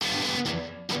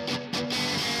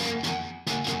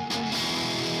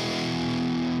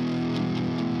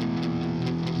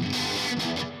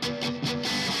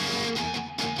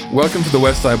Welcome to the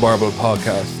Westside Barbell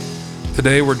Podcast.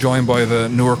 Today we're joined by the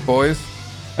Newark boys.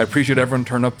 I appreciate everyone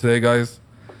turning up today, guys.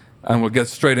 And we'll get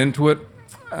straight into it.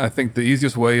 I think the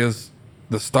easiest way is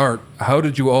the start. How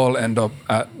did you all end up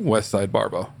at Westside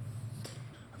Barbell?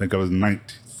 I think I was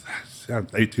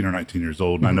 18 or 19 years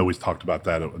old. And I know we talked about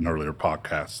that in an earlier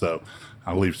podcast, so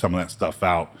I'll leave some of that stuff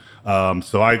out.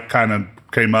 So I kind of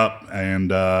came up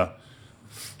and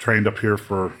trained up here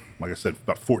for, like I said,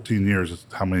 about 14 years is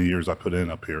how many years I put in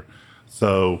up here.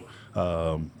 So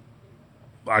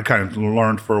I kind of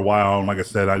learned for a while, and like I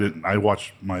said, I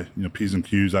watched my P's and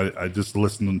Q's. I just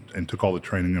listened and took all the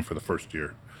training in for the first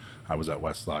year I was at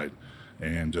Westside,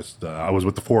 and just I was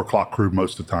with the 4 o'clock crew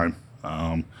most of the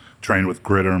time. Trained with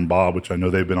Gritter and Bob, which I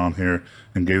know they've been on here,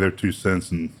 and gave their 2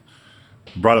 cents and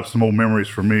brought up some old memories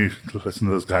for me to listen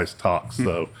to those guys talk.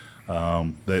 So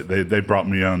they brought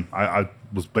me on. I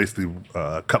was basically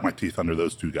cut my teeth under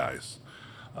those 2 guys.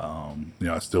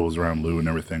 I still was around Lou and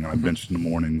everything, and I benched in the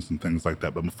mornings and things like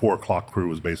that. But the 4 o'clock crew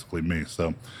was basically me. So,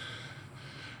 and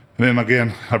then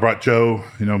again, I brought Joe.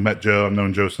 Met Joe. I've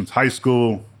known Joe since high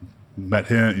school. Met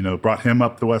him. Brought him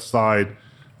up the West Side.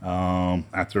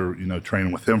 After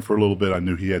training with him for a little bit, I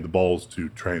knew he had the balls to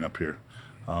train up here.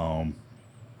 And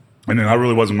then I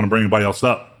really wasn't going to bring anybody else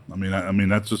up. I mean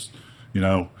that's just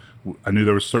I knew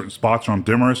there were certain spots on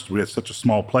Demarest. We had such a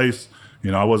small place.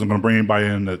 I wasn't going to bring anybody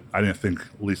in that I didn't think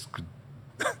at least could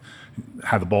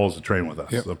have the balls to train with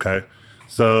us. Yep. Okay.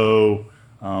 So,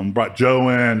 brought Joe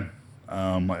in,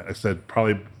 like I said,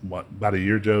 probably about a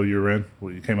year, Joe, you were in.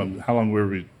 Well, you came up, how long were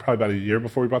we? Probably about a year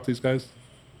before we brought these guys?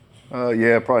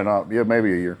 Yeah, probably not. Yeah,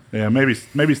 maybe a year. Yeah, maybe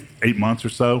 8 months or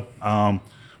so.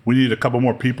 We needed a couple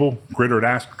more people. Gritter had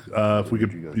asked if we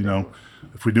could,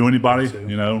 if we do anybody,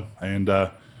 and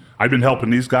I've been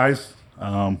helping these guys.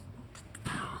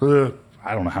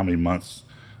 I don't know how many months.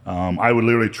 I would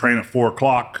literally train at 4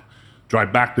 o'clock,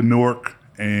 drive back to Newark,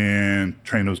 and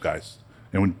train those guys.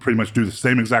 And we'd pretty much do the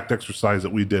same exact exercise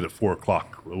that we did at 4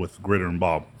 o'clock with Gritter and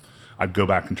Bob. I'd go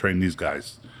back and train these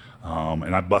guys.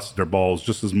 And I busted their balls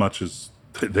just as much as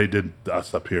they did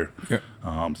us up here.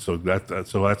 Yeah. So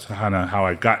that's kind of how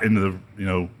I got into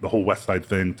the whole West Side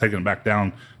thing, taking it back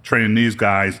down, training these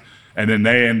guys, and then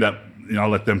they end up. I'll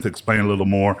let them to explain a little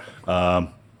more.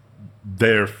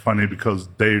 They're funny because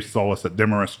they saw us at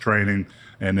Demarest training,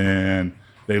 and then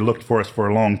they looked for us for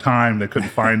a long time. They couldn't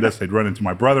find us. They'd run into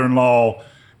my brother-in-law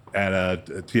at a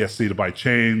TSC to buy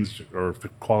chains or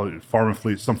Quality Farm and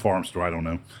Fleet, some farm store, I don't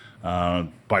know,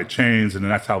 buy chains, and then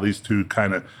that's how these 2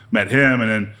 kind of met him, and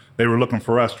then they were looking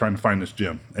for us, trying to find this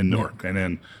gym in Newark, and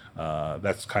then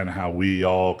that's kind of how we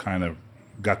all kind of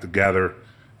got together,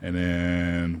 and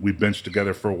then we benched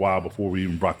together for a while before we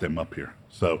even brought them up here.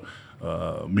 So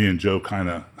me and Joe kind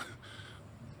of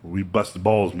we busted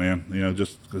balls, man.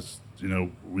 Just because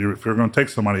if you're going to take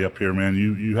somebody up here, man,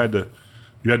 you had to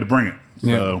bring it.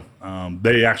 So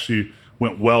they actually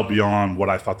went well beyond what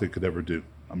I thought they could ever do.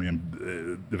 I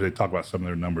mean, if they talk about some of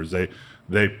their numbers, they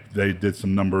did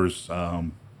some numbers that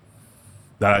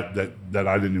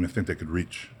I didn't even think they could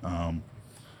reach.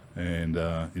 And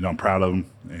I'm proud of them,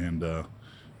 and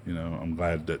I'm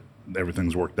glad that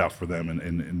everything's worked out for them,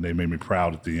 and they made me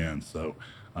proud at the end. So,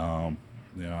 I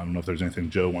don't know if there's anything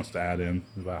Joe wants to add in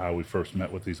about how we first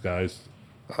met with these guys.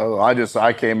 Oh,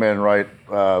 I came in right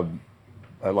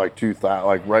at like 2000,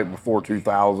 like right before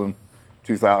 2000,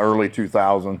 early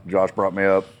 2000. Josh brought me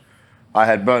up. I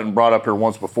had been brought up here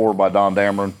once before by Don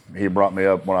Dameron. He brought me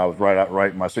up when I was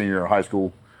right in my senior year of high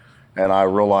school, and I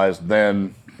realized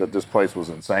then that this place was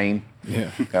insane.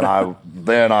 Yeah. And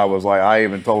I was like, I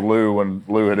even told Lou when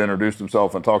Lou had introduced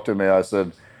himself and talked to me, I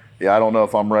said, yeah, I don't know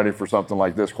if I'm ready for something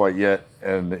like this quite yet.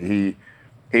 And he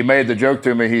made the joke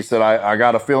to me. He said, I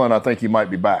got a feeling I think you might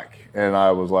be back. And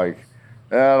I was like,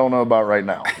 I don't know about right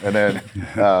now. And then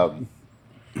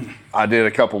I did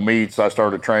a couple meets. I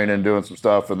started training, doing some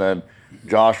stuff. And then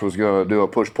Josh was going to do a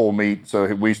push-pull meet.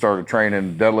 So we started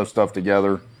training deadlift stuff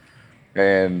together.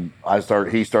 And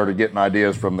he started getting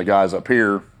ideas from the guys up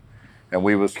here. And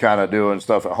we was kind of doing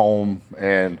stuff at home.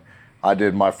 And I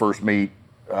did my first meet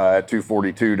at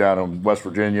 242 down in West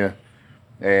Virginia.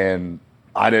 And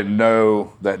I didn't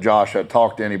know that Josh had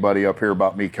talked to anybody up here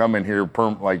about me coming here,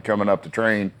 coming up to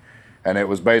train. And it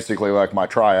was basically like my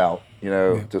tryout,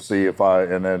 to see if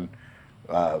and then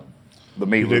the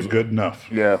meet was good enough.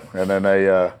 Yeah. And then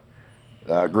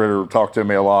Gritter talked to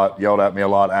me a lot, yelled at me a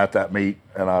lot at that meet.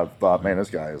 And I thought, man, this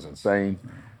guy is insane.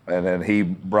 And then he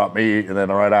brought me, and then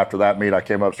right after that meet, I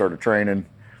came up, started training.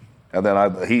 And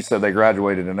then he said they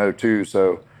graduated in 2002,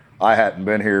 so I hadn't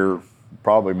been here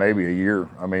probably maybe a year.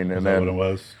 I mean, and then what it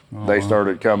was? They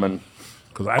started coming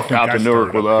Because I think Out I to Newark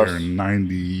started with up us. here in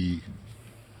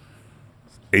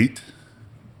 '98,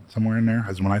 somewhere in there.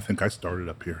 Is when I think I started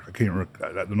up here. I can't.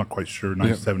 I'm not quite sure.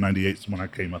 97, 98 is when I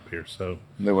came up here. So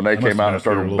And then when they I must came have out been and up here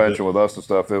started a little bit. benching with us and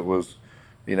stuff, it was,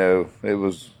 you know, it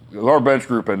was our bench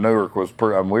group in Newark was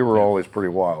pretty. I mean, we were always pretty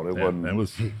wild. It Yeah, wasn't. it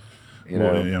was. You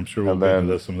know, Well, yeah, I'm sure we'll and get then-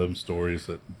 into some of them stories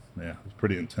that. Yeah, it was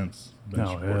pretty intense bench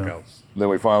Oh, yeah. workouts. Then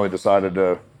we finally decided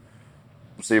to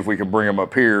see if we could bring him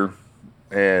up here,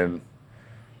 and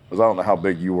because I don't know how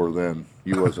big you were then.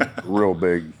 You wasn't real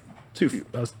big I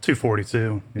was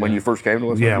 242. when you first came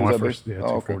to us. Yeah, Was when I that big? first, yeah,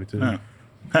 Oh, okay. 242.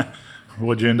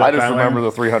 What'd you end up? I just at, remember Larry?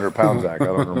 the 300 pound Zach. I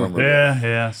don't remember.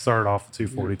 Yeah. Started off at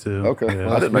 242. Okay.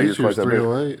 Yeah, I didn't know you were quite that big.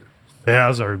 308. yeah I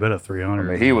was every bit of 300.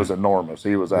 I mean, he was enormous.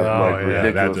 He was like yeah.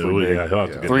 ridiculously big. He'll have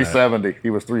to get that. 370. He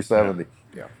was 370.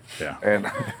 Yeah, And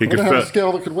he I could didn't have a fit.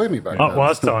 scale that could weigh me back Oh, then. well, I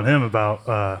was telling him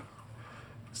about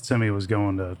Timmy was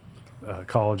going to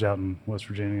college out in West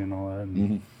Virginia and all that,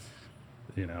 and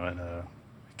you know, and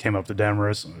came up to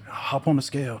Demarest. Hop on the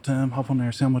scale, Tim. Hop on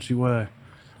there. See how much you weigh.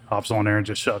 Hops on there and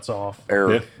just shuts off.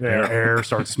 Air. Yeah. Air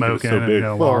starts smoking. so and, big. you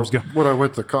know, Well, alarms go. when I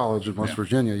went to college in West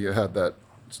Virginia, you had that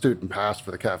student pass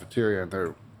for the cafeteria, and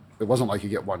it wasn't like you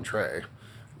get one tray.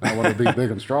 I wanted to be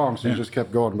big and strong, so you just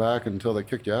kept going back until they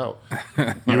kicked you out.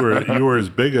 You were as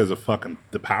big as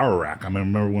the power rack. I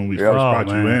mean, remember when we Yeah. first Oh, brought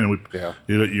you man. in, and we, Yeah.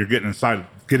 you're getting inside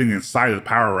of the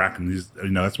power rack, and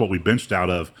that's what we benched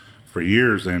out of for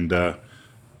years. And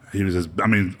he was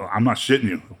I'm not shitting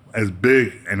you, as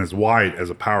big and as wide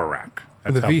as a power rack.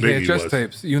 That's The how big he VHS was.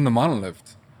 tapes, you and the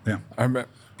monolift. Yeah. I remember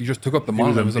you just took up the He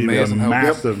was monolift. a, It was he was amazing a how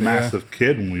massive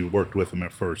kid when we worked with him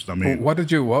at first. I mean, Do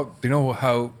you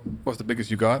know what's the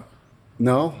biggest you got?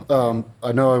 No,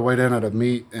 I know I weighed in at a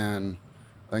meet, and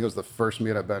I think it was the first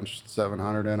meet I benched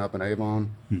 700 in up in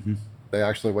Avon. They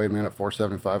actually weighed me in at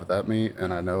 475 at that meet,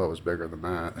 and I know it was bigger than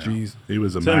that. Jeez. he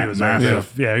was a Timmy was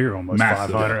massive. yeah, you're almost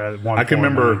Massive. 500 at one I can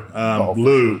point, remember man.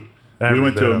 Lou. Every We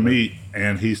went bit to a of it. meet,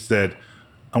 and he said,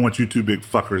 "I want you two big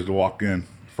fuckers to walk in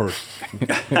first."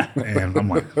 And I'm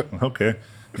like, "Okay."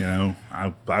 You know,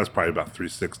 I was probably about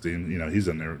 360, and he's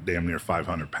in there damn near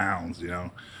 500 pounds.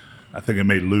 I think it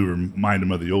made Lou remind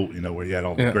him of the old, where he had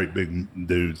all the Yeah. great big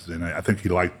dudes, and I think he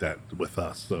liked that with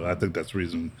us. So I think that's the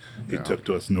reason he took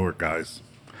to us Newark guys.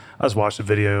 I just watched a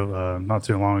video not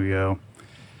too long ago.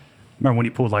 Remember when he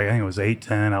pulled I think it was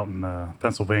 810 out in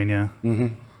Pennsylvania?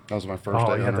 That was my first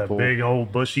Oh, he had 800 that pool. big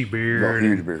old bushy beard.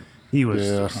 Huge beard. He was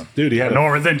Yeah. Dude, he had a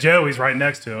enormous. Then Joey's right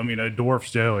next to him.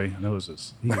 Dwarfs Joey. And he was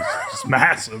just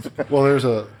massive. Well, there's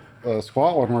a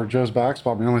squat one where Joe's back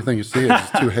spot, and the only thing you see is his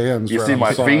two hands. You right see on my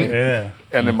the side. feet? Yeah.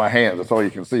 And in my hands, that's all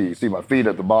you can see. You see my feet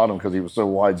at the bottom because he was so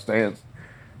wide stance.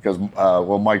 Because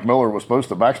Mike Miller was supposed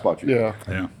to back spot you. Yeah.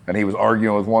 yeah. And he was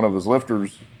arguing with one of his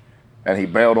lifters, and he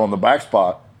bailed on the back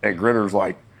spot. And Gritter's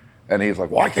like, and he's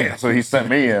like, "Well, I can't." So he sent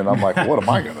me in. I'm like, "What am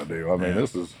I gonna do?" I mean,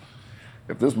 this is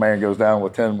if this man goes down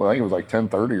with 10. Well, I think it was like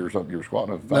 1030 or something. You were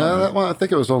squatting at the time. No, that one, I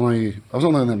think I was only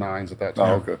in the nines at that Oh,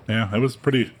 time. okay. Yeah, it was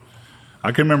pretty.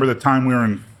 I can remember the time we were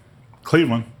in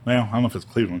Cleveland. Well, I don't know if it's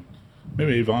Cleveland.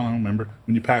 Maybe Avon, I don't remember.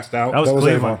 When you passed out. That was was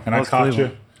Cleveland. Avon. and That I was caught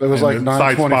Cleveland. you. It was And like the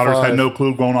side spotters 925. had no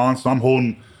clue going on, so I'm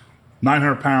holding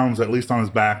 900 pounds at least on his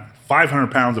back,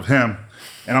 500 pounds of him,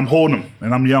 and I'm holding him,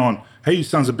 and I'm yelling, "Hey, you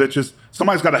sons of bitches,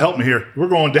 somebody's got to help me here. We're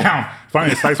going down."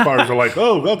 Finally, the side spotters are like,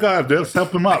 "Oh God, let's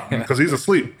help him up because he's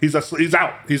asleep. He's out.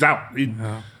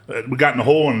 We got in the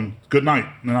hole, and good night."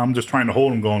 And I'm just trying to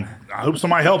hold him, going, "I hope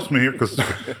somebody helps me here because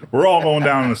we're all going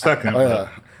down in a second."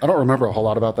 I don't remember a whole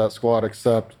lot about that squat,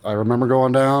 except I remember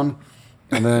going down,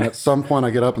 and then at some point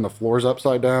I get up and the floor's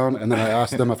upside down, and then I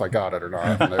asked them if I got it or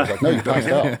not, and they was like, "No, you passed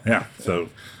out." Yeah. So,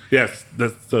 yes.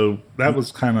 So that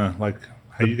was kind of like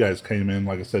how you guys came in.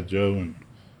 Like I said, Joe and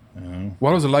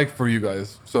What was it like for you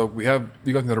guys? So you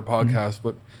got another podcast,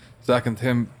 but Zach and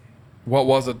Tim, what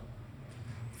was it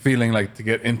feeling like to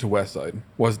get into Westside?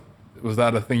 Was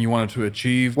that a thing you wanted to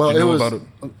achieve? Well, Did you it know was. about it?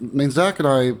 I mean, Zach and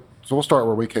I. So we'll start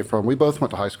where we came from. We both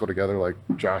went to high school together, like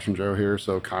Josh and Joe here,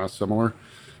 so kind of similar.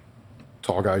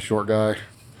 Tall guy, short guy,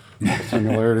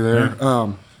 similarity there.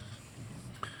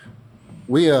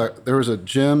 There was a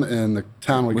gym in the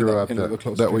town we grew up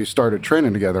that we started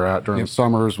training together at during the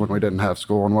summers when we didn't have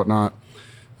school and whatnot,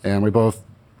 and we both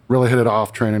really hit it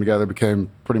off training together, became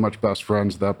pretty much best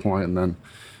friends at that point, and then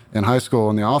in high school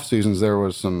in the off seasons there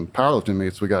was some powerlifting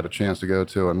meets we got a chance to go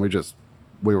to, and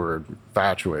we were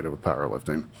infatuated with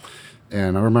powerlifting.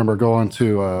 And I remember going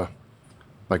to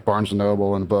like Barnes &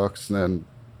 Noble and books and then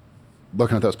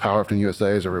looking at those Powerlifting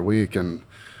USAs every week and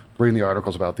reading the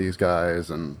articles about these guys,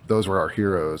 and those were our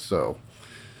heroes. So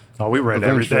Oh, we read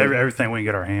Eventually. everything we can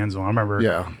get our hands on. I remember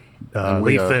yeah, And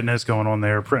we, Elite Fitness going on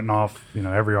there, printing off,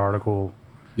 every article.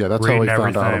 Yeah, that's how we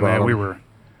found out about man. them. We were,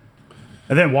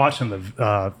 and then watching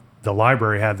the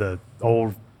library had the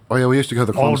old. Oh yeah, we used to go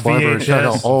to the Old Columbus Library and check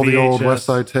out VHS, all the old VHS. West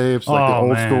Side tapes, like the Oh,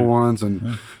 old man. school ones, and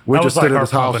we That just was stood like at our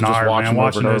his house and pumping just iron, watched man. them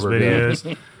Watching over those and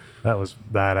over. videos, that was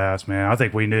badass, man. I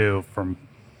think we knew from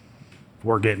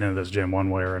we're getting into this gym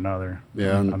one way or another.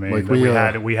 Yeah, and I mean, like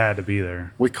that we had to be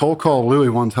there. We cold called Louis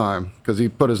one time because he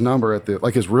put his number at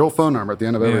his real phone number at the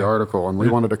end of every Yeah. article, and we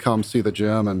wanted to come see the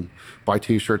gym and buy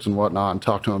T-shirts and whatnot, and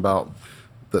talk to him about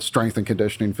the strength and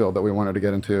conditioning field that we wanted to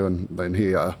get into, and then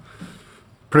he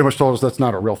pretty much told us that's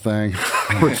not a real thing,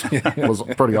 which was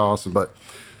pretty awesome. But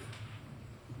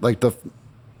like the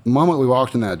moment we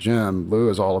walked in that gym, Lou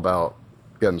is all about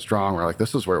getting strong. We're like,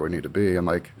 this is where we need to be, and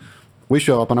like we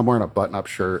show up and I'm wearing a button-up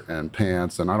shirt and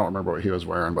pants, and I don't remember what he was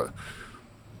wearing, but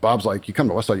Bob's like, you come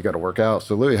to Westside, you got to work out.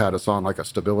 So Louis had us on like a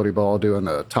stability ball doing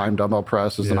the time dumbbell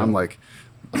presses, and I'm like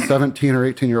a 17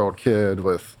 or 18-year-old kid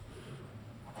with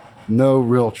no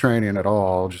real training at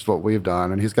all, just what we've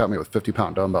done. And he's got me with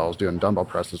 50-pound dumbbells doing dumbbell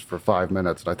presses for 5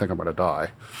 minutes, and I think I'm going to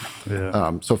die.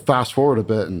 Yeah. So fast forward a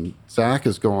bit, and Zach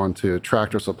is going to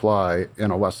Tractor Supply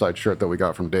in a Westside shirt that we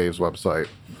got from Dave's website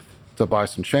to buy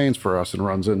some chains for us, and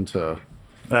runs into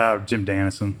Jim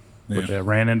Dannison. Yeah,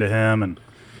 ran into him, and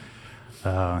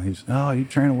he's, you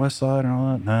train at Westside and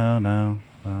all that? No.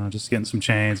 Just getting some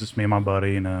chains. Just me and my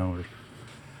buddy, we're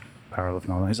powerlifting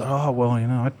and all that. He's like, oh, well,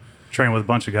 I train with a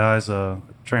bunch of guys,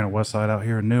 train at Westside out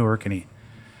here in Newark, and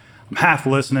I'm half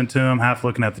listening to him, half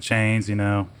looking at the chains,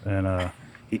 and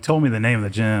he told me the name of the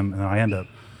gym, and I end up,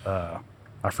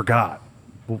 I forgot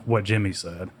what gym he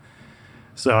said.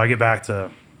 So I get back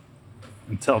to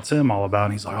and tell Tim all about it,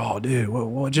 and he's like, oh, dude,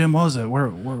 what gym was it?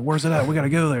 Where's it at? We got to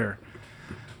go there.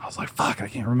 I was like, fuck, I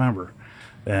can't remember.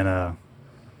 And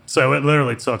so it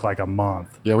literally took like a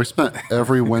month. Yeah, we spent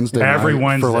every Wednesday Every night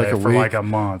Wednesday for like a week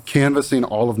month. canvassing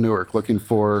all of Newark, looking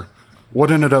for what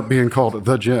ended up being called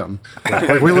the gym.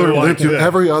 Like we literally went to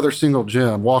every other single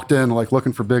gym, walked in like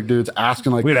looking for big dudes,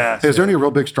 asking like, We'd ask, hey, is there any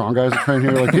real big strong guys that train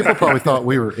here? Like people probably thought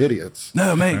we were idiots.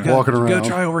 No, mate, walking go around.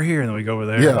 try over here. And then we go over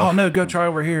there. Yeah. Oh, no, go try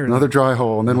over here. Another dry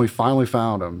hole. And then we finally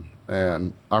found him.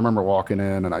 And I remember walking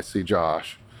in and I see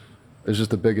Josh. It's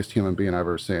just the biggest human being I've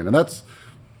ever seen. And that's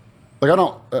like,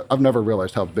 I've never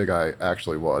realized how big I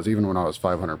actually was, even when I was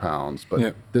 500 pounds.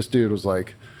 But this dude was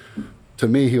like, to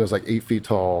me, he was like 8 feet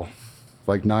tall,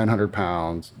 like 900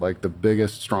 pounds, like the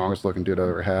biggest, strongest looking dude I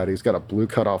ever had. He's got a blue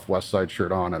cutoff Westside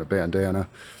shirt on and a bandana,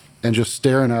 and just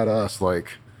staring at us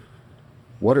like,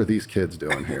 what are these kids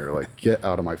doing here? Like, get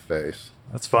out of my face.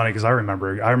 That's funny because I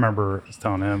remember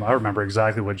telling him, I remember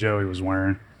exactly what Joey was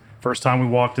wearing. First time we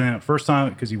walked in,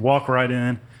 because you walk right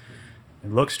in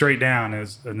and look straight down,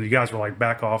 and you guys were like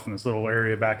back off in this little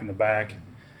area back in the back.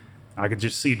 I could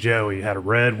just see Joey. He had a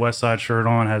red Westside shirt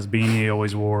on, has a beanie he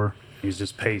always wore. He's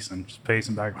just pacing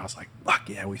back. I was like, fuck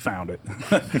yeah, we found it.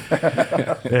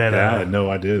 And, I had no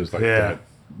idea it was like that.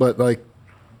 But like,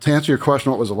 to answer your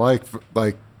question, what was it like?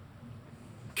 Like,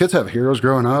 kids have heroes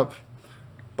growing up.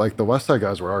 Like the Westside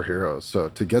guys were our heroes. So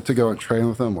to get to go and train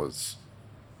with them was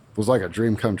like a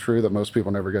dream come true that most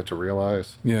people never get to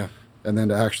realize. Yeah. And then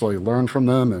to actually learn from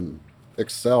them and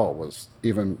excel was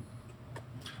even.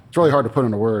 It's really hard to put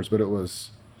into words, but it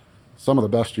was some of the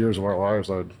best years of our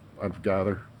lives. I'd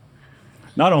gather.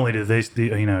 not only did they,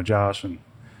 Josh and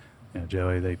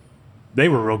Joey, they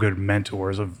were real good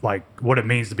mentors of like what it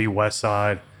means to be West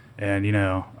Side. And,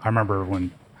 I remember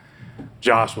when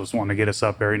Josh was wanting to get us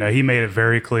up there, he made it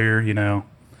very clear, don't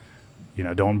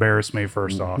embarrass me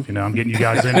first off. I'm getting you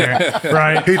guys in there,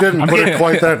 right? He didn't put it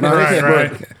quite that nice.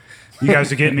 Right. You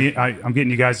guys are getting me. I'm getting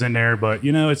you guys in there, but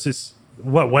it's just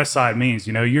what West Side means.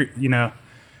 You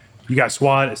got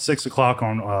squat at 6 o'clock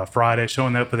on Friday.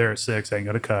 Showing up there at 6 ain't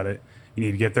gonna cut it. You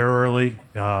need to get there early.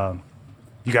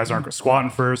 You guys aren't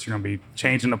squatting first. You're gonna be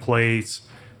changing the plates,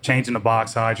 changing the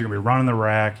box heights. You're gonna be running the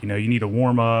rack. You need to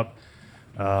warm up.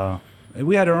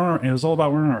 We had to earn. It was all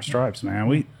about earning our stripes, man.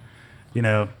 You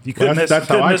couldn't miss. That's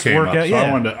how I came up. So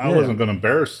Yeah. I wasn't going to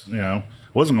embarrass.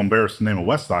 Wasn't going to embarrass the name of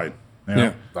West Side.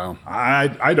 Yeah. Wow.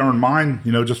 I'd earned mine.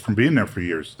 Just from being there for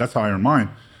years. That's how I earned mine.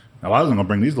 Now I wasn't going to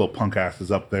bring these little punk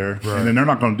asses up there, and then they're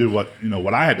not going to do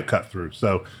what I had to cut through.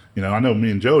 So I know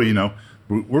me and Joey.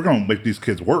 We're going to make these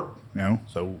kids work.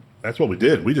 So that's what we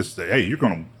did. We just say, hey, you're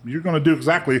going to do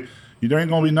exactly. There ain't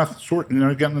going to be nothing short. Getting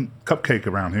a cupcake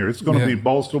around here. It's going to be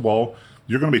balls to the wall.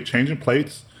 You're going to be changing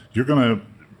plates. You're going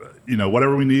to,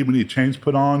 whatever we need chains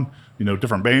put on.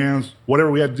 Different bands.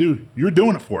 Whatever we had to do, you're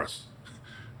doing it for us.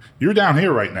 You're down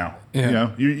here right now.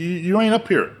 Yeah. You ain't up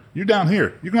here. You're down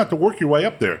here. You're gonna have to work your way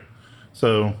up there.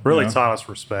 So Really you know, taught us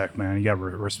respect, man. You got to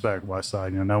respect West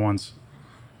Side. You know, no one's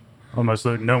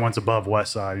above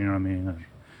West Side. You know what I mean? And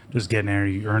just getting there,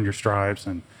 you earned your stripes,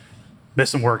 and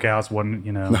missing workouts wasn't,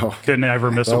 No. couldn't ever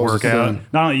miss a That was a workout. sin.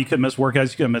 Not only you couldn't miss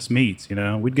workouts, you couldn't miss meets. You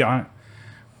know, we'd be going.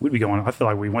 I feel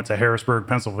like we went to Harrisburg,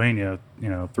 Pennsylvania.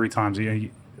 3 times a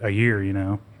year. You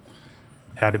know,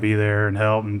 had to be there and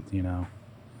help, and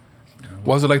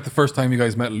Was it like the first time you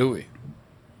guys met Louis?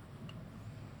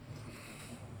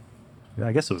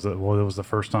 I guess it was the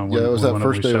first time. Yeah, it was that when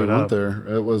first day we showed went up. there.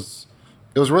 It was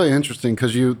really interesting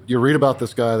because you read about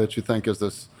this guy that you think is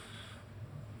this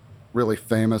really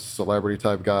famous celebrity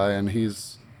type guy, and he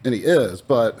is,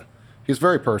 but he's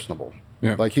very personable.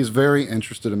 Yeah. Like he's very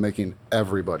interested in making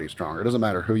everybody stronger. It doesn't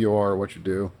matter who you are or what you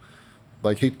do.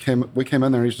 Like we came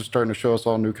in there and he's just starting to show us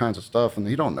all new kinds of stuff, and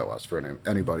he don't know us for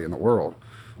anybody in the world.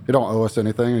 He don't owe us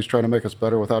anything. He's trying to make us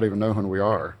better without even knowing who we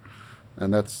are,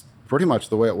 and that's pretty much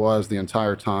the way it was the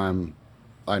entire time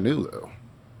I knew Lou.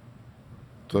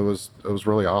 So it was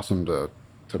really awesome to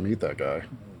meet that guy.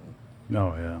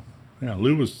 Oh yeah. yeah,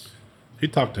 Lou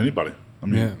he'd talk to anybody. I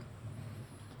mean, Yeah.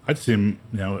 I'd see him,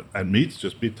 at meets,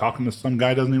 just be talking to some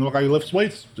guy doesn't even look like he lifts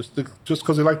weights, just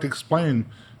because he liked to explain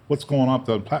what's going on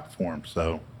the platform.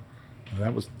 So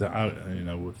that was,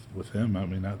 with him. I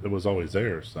mean, it was always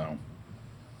there. So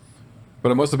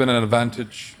But it must have been an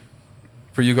advantage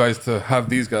for you guys to have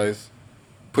these guys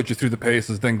put you through the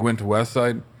paces, then go into West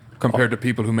Side, compared to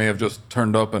people who may have just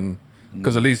turned up and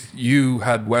because at least you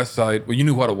had West Side. Well, you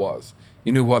knew what it was.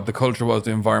 You knew what the culture was,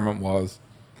 the environment was.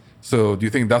 So do you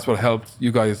think that's what helped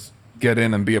you guys get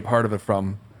in and be a part of it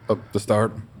from the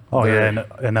start? Oh Very. yeah,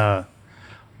 and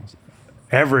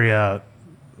every what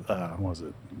was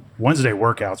it? Wednesday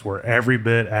workouts were every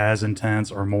bit as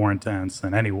intense or more intense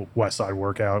than any West Side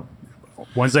workout.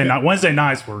 Wednesday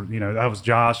nights were, that was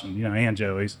Josh and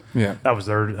Joey's. Yeah. That was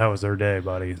their day,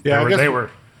 buddy. Yeah, They were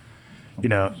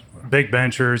big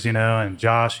benchers, and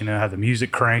Josh, had the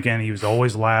music cranking. He was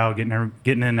always loud,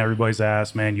 getting in everybody's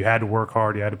ass, man. You had to work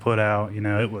hard, you had to put out,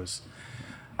 it was,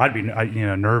 I'd be,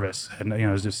 nervous. And, it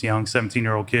was just a young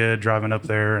 17-year-old kid driving up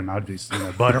there, and I'd be,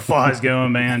 butterflies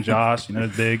going, man. Josh,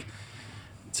 big,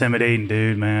 intimidating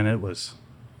dude, man. It was.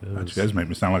 you guys make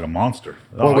me sound like a monster.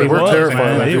 Well, we he were was, terrified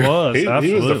man. of He you. was. He was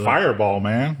absolutely. the fireball,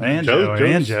 man. And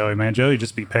Joe's- Joey, man. Joey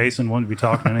just be pacing, wouldn't be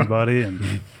talking to anybody,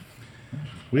 and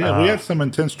We had some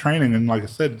intense training, and like I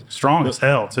said, strong as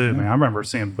hell too, man. I remember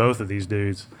seeing both of these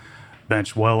dudes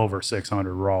bench well over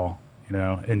 600 raw,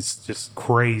 and it's just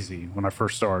crazy when I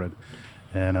first started.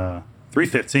 And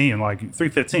 315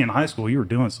 in high school, you were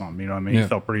doing something. You know what I mean? Yeah. You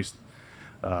felt pretty,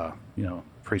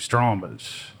 pretty strong. But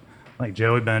I think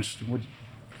Joey benched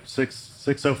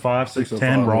 605,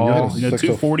 610 raw, You had a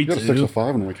 242.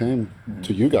 605 when we came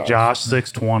to you guys. Josh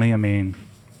 620. I mean,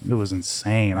 it was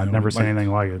insane. I've never seen like-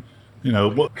 anything like it.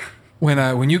 what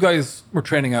When you guys were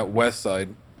training at West Side,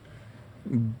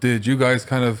 did you guys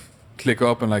kind of click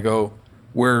up and like, oh,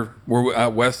 we're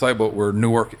at West Side, but we're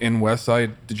Newark in West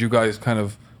Side? Did you guys kind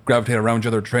of gravitate around each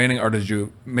other training, or did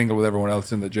you mingle with everyone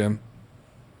else in the gym?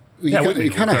 You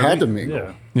kind of had to Yeah.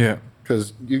 mingle Yeah.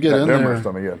 because you get At in Demarest,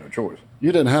 there. I mean, you had no choice.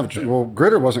 You didn't have well,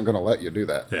 Gritter wasn't going to let you do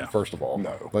that. Yeah. First of all,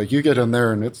 No. Like you get in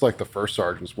there and it's like the first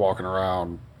sergeant's walking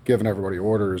around giving everybody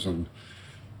orders, and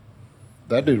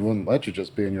that dude wouldn't let you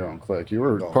just be in your own clique. You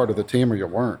were part of the team or you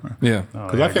weren't. Yeah.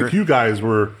 because I think you guys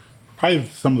were probably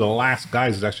some of the last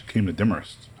guys that actually came to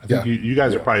Demarest. I think Yeah. you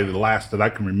guys are probably the last that I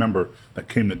can remember that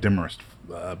came to Demarest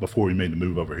before we made the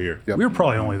move over here. Yep. We were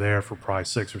probably only there for probably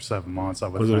 6 or 7 months. I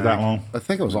would Was think. it that long? I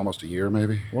think it was almost a year,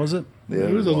 maybe. Was it? Yeah,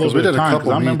 It was a little Because bit we did of a time. 'cause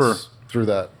couple I remember, meets through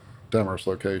that Demarest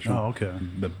location. Oh, okay.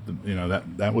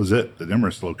 that was it. The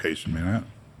Demarest location, man.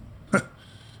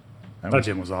 That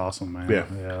gym was awesome, man. Yeah.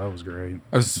 That was great. It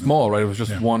was small, right? It was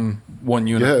just one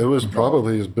unit. Yeah, it was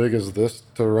probably as big as this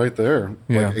to right there.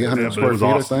 Yeah. Like 800 Yeah, but square it was feet,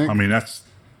 awesome. I think. I mean, that's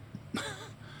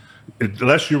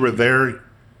unless you were there,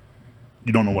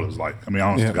 you don't know what it was like. I mean,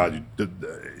 honest Yeah. to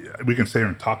God, we can sit here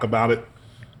and talk about it,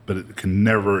 but it can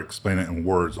never explain it in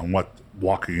words on what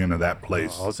walking into that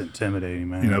place. Oh, it was intimidating,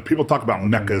 man. People talk about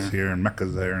Meccas here and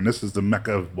Meccas there, and this is the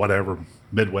Mecca of whatever,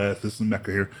 Midwest, this is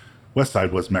Mecca here. West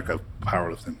Side was Mecca of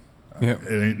powerlifting. Yeah.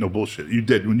 It ain't no bullshit. You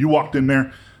did. When you walked in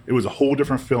there, it was a whole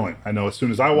different feeling. I know as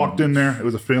soon as I walked in there, it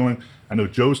was a feeling. I know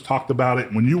Joe's talked about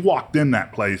it. When you walked in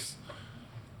that place,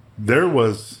 there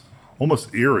was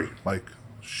almost eerie, like,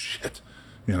 shit,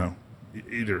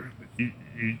 either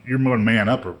you're more than man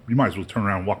up or you might as well turn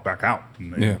around and walk back out.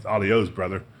 And Yeah. it's adios,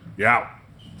 brother. You're out.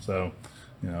 So,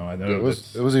 I know It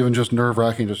was even just nerve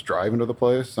wracking just driving to the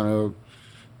place. I know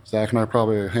Zach and I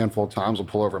probably a handful of times will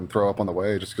pull over and throw up on the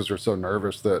way just because we're so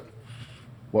nervous that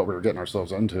what we were getting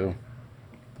ourselves into.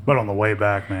 But on the way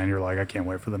back, man, you're like, I can't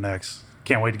wait for the next.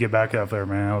 Can't wait to get back up there,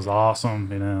 man. It was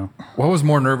awesome, you know. What was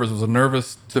more nervous? Was it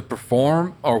nervous to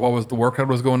perform, or what was the workout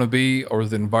was going to be, or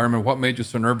was the environment? What made you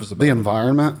so nervous about The it?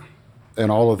 environment and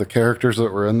all of the characters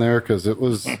that were in there, because it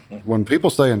was, when people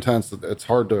say intense, it's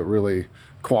hard to really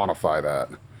quantify that.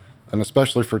 And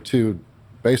especially for two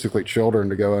basically children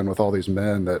to go in with all these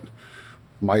men that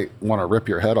might want to rip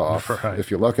your head off Right.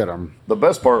 if you look at them. The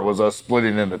best part was us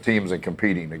splitting into teams and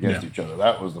competing against Yeah. each other.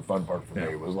 That was the fun part for me.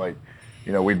 Yeah. It was like,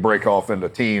 you know, we'd break off into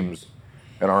teams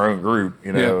in our own group,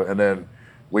 you know, Yeah. and then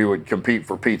we would compete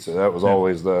for pizza. That was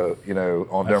always the, you know,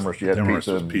 on Demarest you had Demarest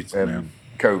pizza was and, pizza, and man.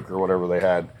 Coke or whatever they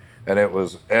had. And it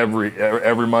was every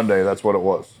Monday, that's what it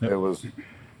was. It was,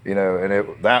 you know,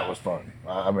 and that was fun.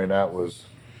 I mean, that was,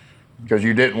 because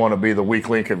you didn't want to be the weak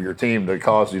link of your team that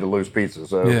caused you to lose pizza.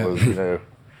 So Yeah. it was, you know,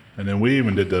 And then we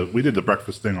even did the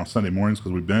breakfast thing on Sunday mornings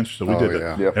because we benched. So we Oh, did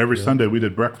yeah. Yep. every Sunday we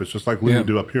did breakfast just like we Yeah. would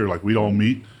do up here. Like we'd all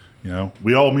meet. You know,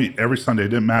 we all meet every Sunday. It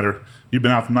didn't matter. You've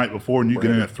been out the night before and you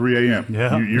get in at 3 a.m.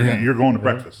 Yeah. You're going to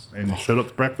breakfast, and you showed up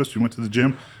to breakfast. You went to the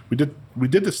gym. We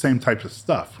did the same types of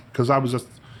stuff because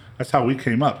that's how we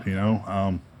came up. You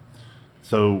know,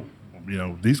 so you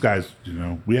know these guys. You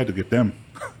know, we had to get them.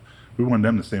 We wanted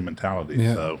them the same mentality.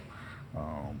 Yeah. So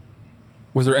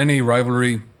Was there any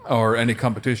rivalry or any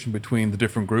competition between the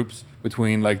different groups,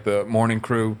 between like the morning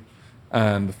crew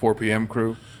and the 4 p.m.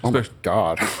 crew? Oh my Especially,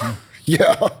 God.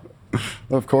 Yeah,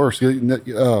 of course.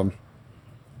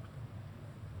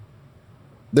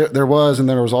 There was, and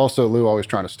there was also Lou always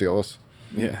trying to steal us.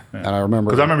 yeah. And I remember,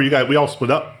 because I remember you guys, we all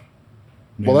split up.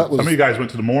 Well, that was- some of you guys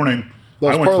went to the morning. That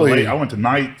was I went probably- to late. I went to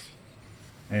night,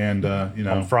 and you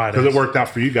know, On Fridays. because it worked out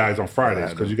for you guys on Fridays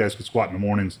because you guys could squat in the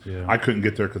mornings. Yeah. I couldn't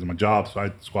get there because of my job, so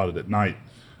I squatted at night.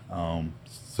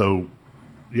 So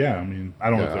yeah, I mean, I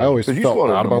don't. know if I there- always because you felt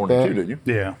squatted bad in the about morning that. too, didn't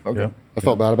you? Yeah. Okay. Yeah. I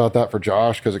felt bad about that for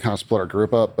Josh because it kind of split our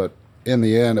group up. But in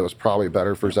the end, it was probably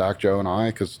better for Zach, Joe, and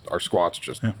I because our squats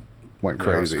just went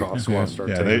crazy. Squats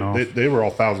started yeah, taking off. they were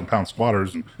all 1,000-pound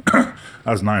squatters, and I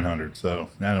was 900. So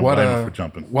I don't What blame them for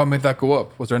jumping. what made that go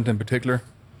up? Was there anything in particular?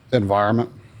 Environment.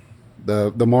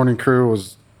 The morning crew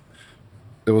was,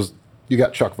 it was, you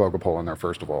got Chuck Vogopol in there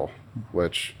first of all,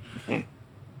 which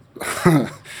I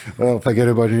don't think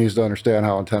anybody needs to understand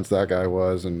how intense that guy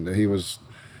was, and he was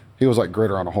like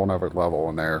Gritter on a whole nother level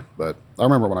in there. But I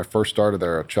remember when I first started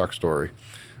there at Chuck's story,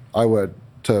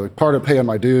 part of paying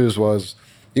my dues was,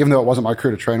 even though it wasn't my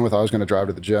crew to train with, I was going to drive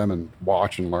to the gym and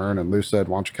watch and learn. And Lou said,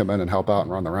 "Why don't you come in and help out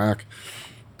and run the rack?"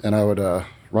 And I would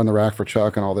run the rack for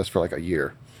Chuck and all this for like a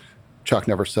year. Chuck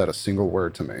never said a single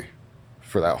word to me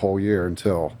for that whole year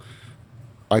until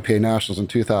IPA Nationals in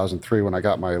 2003 when I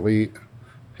got my elite.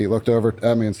 He looked over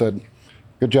at me and said,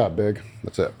 "Good job, Big."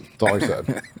 That's it. That's all he said.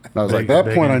 And I was like, at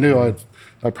that point, I knew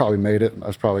I'd probably made it. I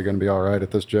was probably going to be all right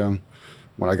at this gym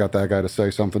when I got that guy to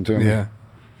say something to me. Yeah.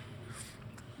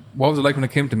 What was it like when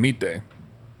it came to meet day?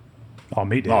 Oh,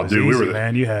 meet day Oh, was dude, we easy, were the-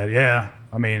 man. You had,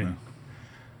 I mean,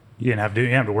 you didn't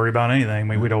have to worry about anything. I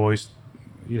mean,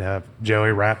 you'd have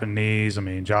Joey wrapping knees. I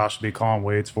mean, Josh would be calling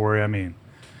weights for you. I mean,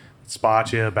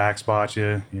 spot you, back spot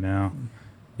you. You know,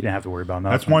 you didn't have to worry about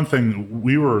nothing. That's one thing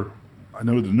I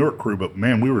know the Newark crew, but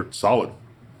man, we were solid.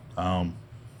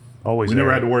 Always. We never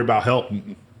there. had to worry about help.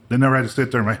 They never had to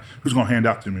sit there, man. Who's going to hand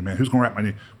out to me, man? Who's going to wrap my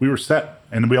knee? We were set,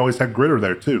 and we always had Gritter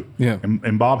there too. Yeah.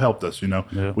 And Bob helped us. You know,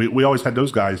 Yeah. we always had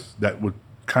those guys that would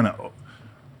kind of.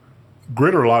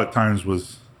 Gritter a lot of times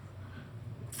was,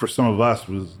 for some of us,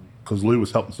 was because Lou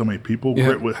was helping so many people.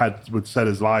 Yeah. Grit would set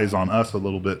his eyes on us a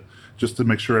little bit just to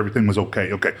make sure everything was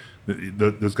okay. Okay,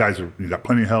 those guys you got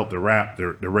plenty of help. They're wrapped.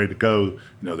 They're ready to go. You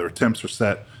know, their attempts are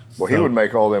set. Well, he So- would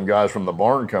make all them guys from the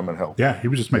barn come and help. Yeah, he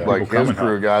would just make Like people come his and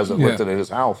crew help. guys that Yeah. lived at his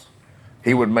house,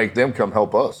 he would make them come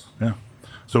help us. Yeah.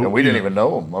 So And we you didn't know, even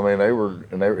know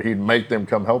them. I mean, he'd make them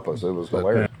come help us. It was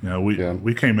hilarious. You know, Yeah.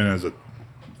 we came in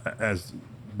as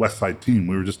West Side team.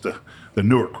 We were just the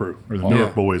Newark crew or the Newark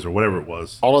Yeah. boys or whatever it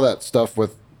was. All of that stuff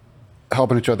with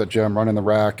helping each other at the gym, running the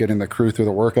rack, getting the crew through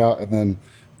the workout, and then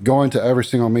going to every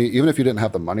single meet, even if you didn't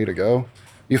have the money to go,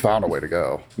 you found a way to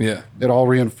go. Yeah. It all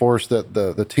reinforced that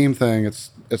the team thing,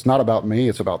 it's not about me,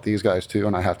 it's about these guys too,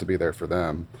 and I have to be there for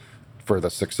them, for the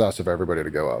success of everybody to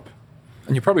go up.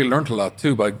 And you probably learned a lot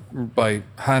too by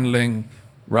handling,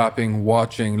 wrapping,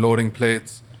 watching, loading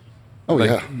plates. Oh, Like,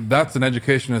 yeah. that's an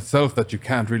education itself that you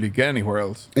can't really get anywhere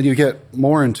else. And you get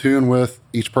more in tune with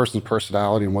each person's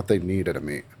personality and what they need at a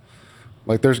meet.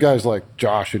 Like there's guys like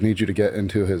Josh who need you to get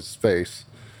into his face,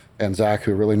 and Zach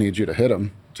who really needs you to hit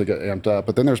him to get amped up.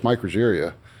 But then there's Mike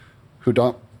Ruggiero who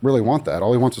don't really want that.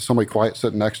 All he wants is somebody quiet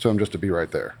sitting next to him just to be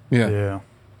right there. Yeah. Yeah.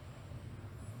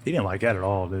 He didn't like that at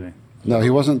all, did he? No, he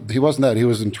wasn't that. He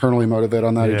was internally motivated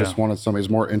on that. Yeah. He just wanted somebody who's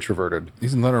more introverted.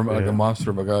 He's another like a monster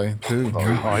of a guy too.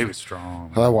 Oh, he was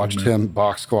strong. I watched him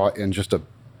box squat in just a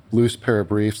loose pair of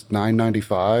briefs,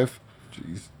 995.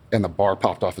 Jeez. And the bar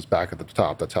popped off his back at the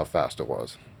top. That's how fast it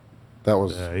was. That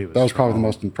was he was that was probably the strong.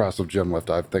 most impressive gym lift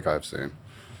I think I've seen.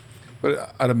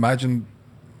 But I'd imagine,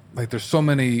 like, there's so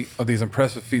many of these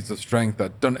impressive feats of strength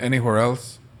that done anywhere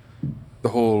else, the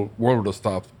whole world would have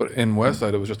stopped. But in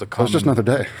Westside, it was just a It was common. just another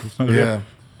day. Yeah.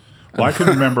 Well, I can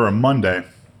remember a Monday.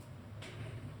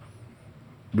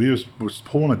 We was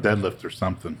pulling a deadlift or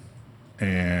something,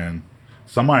 and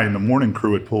somebody in the morning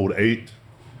crew had pulled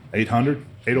 800,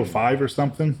 805 or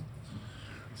something.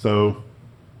 So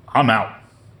I'm out,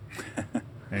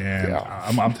 and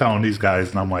Yeah. I'm telling these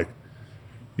guys, and I'm like,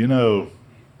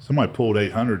 somebody pulled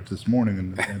 800 this morning,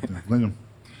 and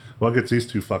well, it gets these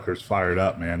two fuckers fired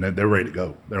up, man. They're ready to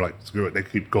go. They're like, screw it. They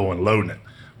keep going, loading.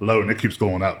 It keeps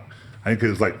going up. I think it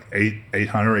was like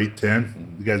 800,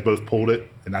 810. You guys both pulled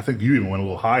it, and I think you even went a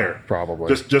little higher.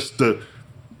 Probably.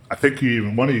 I think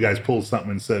one of you guys pulled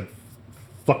something and said,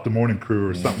 "Fuck the morning crew"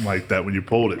 or something like that when you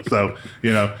pulled it. So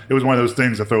it was one of those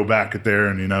things to throw back at there,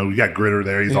 and you got Gritter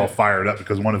there. He's all fired up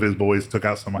because one of his boys took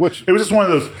out somebody. It was just one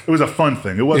of those. It was a fun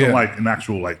thing. It wasn't like an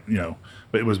actual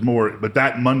but it was more. But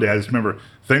that Monday, I just remember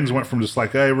things went from just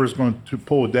like, hey, we're just going to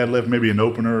pull a deadlift, maybe an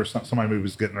opener or something. Somebody maybe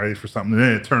was getting ready for something, and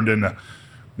then it turned into.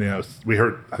 We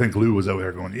heard. I think Lou was over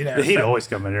there going. He'd always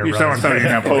come in here. You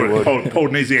pulled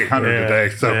an easy 800 today.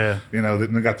 So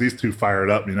then they got these two fired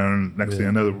up. And next thing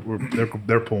I know,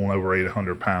 they're pulling over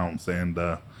 800 pounds, and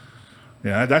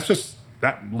that's just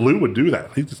that. Lou would do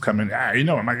that. He'd just come in.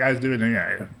 What my guys doing?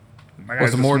 My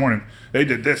guys this morning they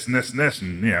did this and this and this,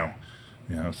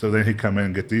 and so then he'd come in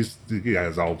and get these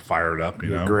guys all fired up.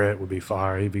 Grit would be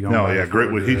fire. He'd be going.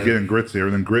 Grit would. He'd get in Grit's here,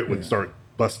 and then Grit would start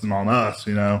busting on us.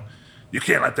 You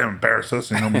can't let them embarrass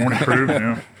us, morning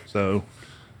crew, So,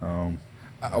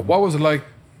 What was it like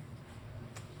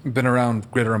being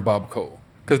around Gritter and Bob Cole?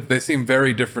 Because they seem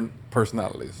very different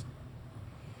personalities.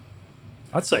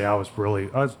 I'd say I was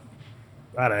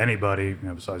out of anybody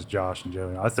besides Josh and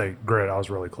Joey. I think Grit. I was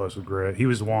really close with Grit. He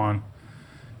was one.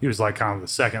 He was like kind of the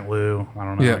second Lou. I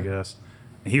don't know. Yeah. I guess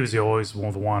and he was always the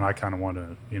one I kind of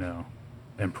wanted to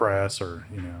impress or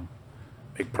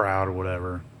make proud or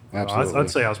whatever. Absolutely. I'd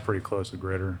say I was pretty close with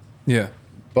Gritter. Yeah.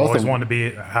 Both Always of them. wanted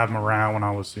to have him around when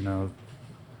I was,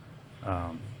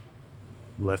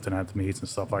 lifting at the meets and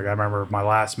stuff like that. I remember my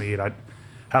last meet, I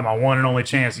had my one and only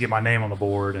chance to get my name on the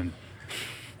board, and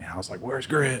I was like, "Where's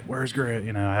Grit? Where's Grit?"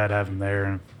 I had to have him there,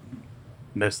 and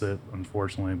missed it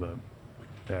unfortunately. But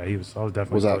yeah, I was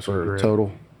definitely Was that close with for Grit.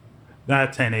 total?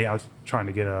 Not 10-8. I was trying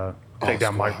to take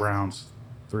down Mike Brown's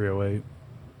 308.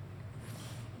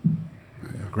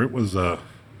 Grit was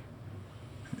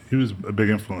he was a big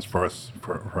influence for us.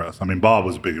 I mean, Bob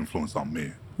was a big influence on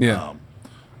me. Yeah.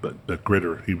 But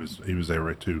Gritter, he was there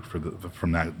right too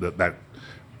from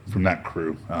that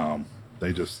crew.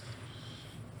 They just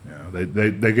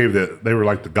they were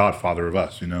like the godfather of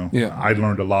us. Yeah. I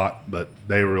learned a lot, but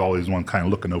they were always one kind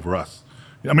of looking over us.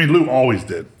 I mean, Lou always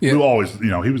did. Yeah. Lou always, he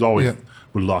was always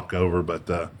would look over,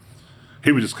 but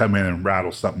he would just come in and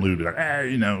rattle something. Lou would be like,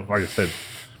 like I said.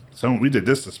 So we did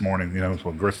this morning,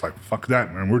 so Grit's like, fuck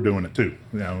that, man, we're doing it too,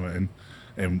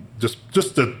 and just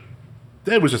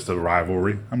it was just a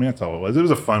rivalry. I mean, that's all it was. It was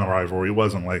a fun rivalry. It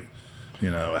wasn't like,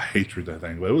 a hatred, I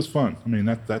think, but it was fun. I mean,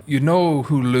 that.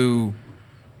 Who Lou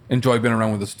enjoyed being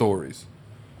around with the stories,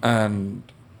 and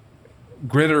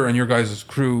Gritter and your guys'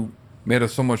 crew made it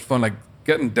so much fun. Like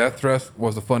getting death threats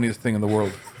was the funniest thing in the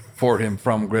world for him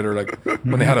from Gritter. Like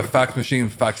when they had a fax machine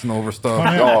faxing over stuff.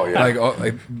 Oh, yeah.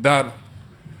 Like that.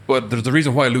 But there's a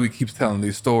reason why Louis keeps telling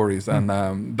these stories, and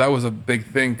that was a big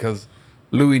thing because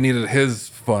Louis needed his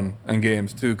fun and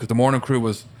games too. Because the morning crew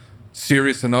was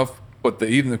serious enough, but the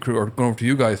evening crew are going over to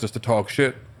you guys just to talk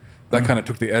shit. That kind of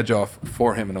took the edge off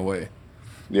for him in a way.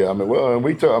 Yeah, I mean,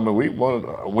 we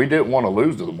didn't want to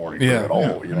lose to the morning crew at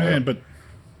all. Man, but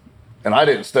And I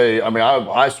didn't stay. I mean,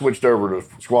 I switched over to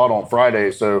squat on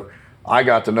Friday, so I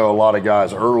got to know a lot of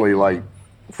guys early, like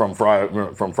from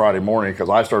Friday morning, because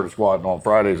I started squatting on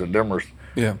Fridays at Demers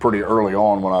pretty early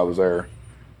on when I was there,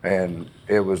 and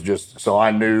it was just so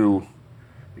I knew,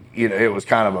 it was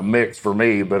kind of a mix for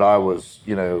me. But I was,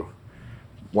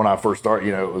 when I first started,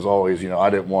 it was always, I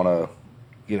didn't want to.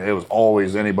 It was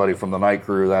always anybody from the night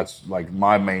crew. That's like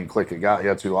my main clique of guys.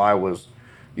 That's who I was,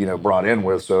 brought in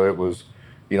with. So it was.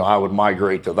 I would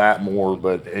migrate to that more,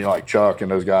 but like Chuck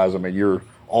and those guys, I mean, you're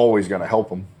always going to help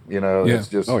them. It's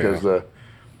just because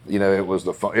it was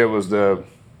the.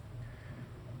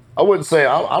 I wouldn't say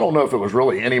I don't know if it was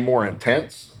really any more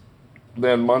intense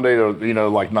than Monday to,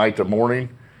 like night to morning,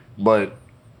 but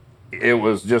it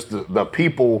was just the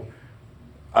people.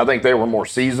 I think they were more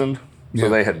seasoned, so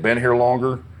they had been here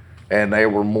longer, and they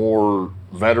were more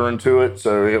veteran to it.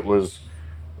 So it was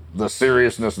the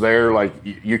seriousness there. Like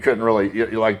you couldn't really,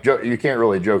 you can't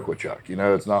really joke with Chuck.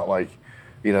 It's not like,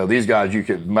 these guys you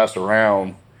could mess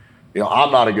around.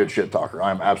 I'm not a good shit talker.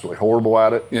 I'm absolutely horrible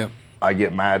at it. Yeah. I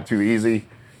get mad too easy,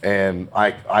 and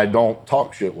I don't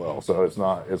talk shit well. So it's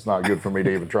not good for me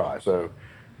to even try. So.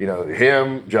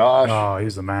 Him, Josh. Oh,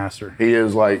 he's the master. He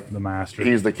is like the master.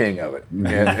 He's the king of it. And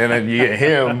then you get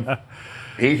him,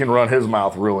 he can run his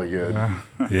mouth really good.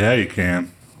 Yeah, you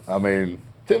can. I mean,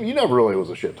 Tim, you never really was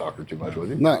a shit talker too much,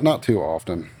 was you? Not too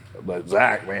often. But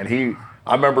Zach, man,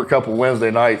 I remember a couple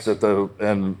Wednesday nights at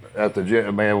the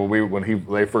gym, man, when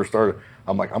they first started,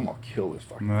 I'm like, I'm gonna kill this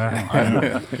fucking guy. I'm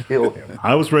gonna kill him.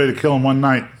 I was ready to kill him one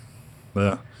night.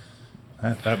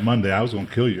 That Monday, I was going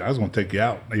to kill you. I was going to take you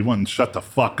out. He wouldn't shut the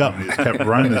fuck up. He just kept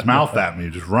running his mouth at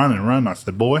me, just running. I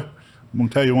said, boy, I'm going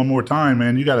to tell you one more time,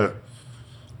 man. You got to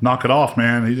knock it off,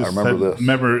 man. He just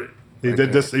remember, he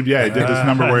did this. Yeah, he did this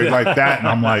number where he's like that. And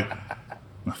I'm like,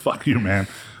 fuck you, man.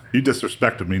 You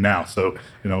disrespected me now. So,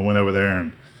 went over there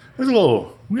and we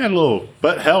had a little,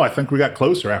 but hell, I think we got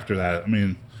closer after that. I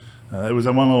mean, it was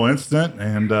one little incident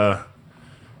and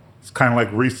it's kind of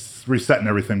like resetting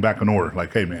everything back in order.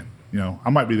 Like, hey, man. I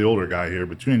might be the older guy here,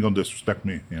 but you ain't gonna disrespect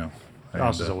me.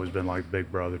 Josh has always been like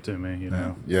big brother to me.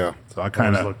 Yeah. So I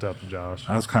kind of looked up to Josh.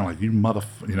 I was kind of like,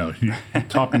 you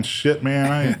talking shit,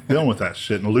 man. I ain't dealing with that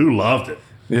shit. And Lou loved it.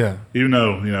 Yeah. Even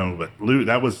though, but Lou,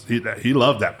 he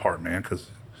loved that part, man,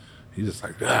 because he's just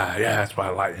like, yeah, that's what I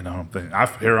like. I'm thinking.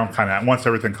 I'm kind of once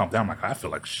everything calmed down, I'm like, I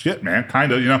feel like shit, man.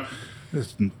 Kind of,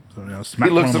 just, he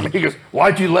looks at me, he goes,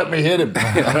 "Why'd you let me hit him?"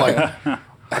 I'm like.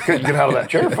 I couldn't get out of that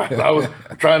chair fast. I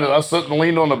was sitting and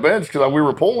leaned on the bench because we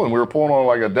were pulling on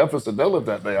like a deficit deadlift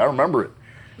that day. I remember it.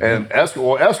 And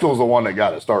Eskil was the one that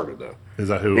got it started though. Is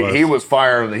that who it was? He was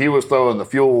firing, he was throwing the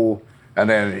fuel, and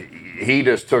then he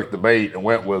just took the bait and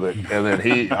went with it. And then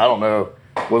I don't know,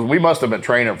 we must have been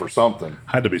training for something.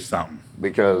 Had to be something.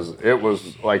 Because it was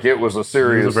a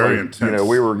serious, it was very intense.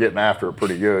 We were getting after it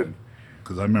pretty good.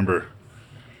 Because I remember.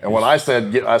 And when I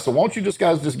said, why don't you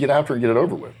guys just get after it and get it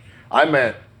over with? I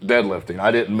meant deadlifting.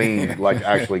 I didn't mean like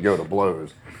actually go to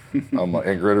blows. And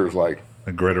Gritter's like.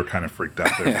 And Gritter kind of freaked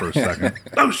out there for a second.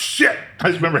 Oh shit! I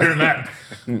just remember hearing that.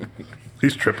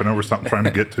 He's tripping over something trying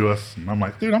to get to us. And I'm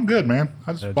like, dude, I'm good, man.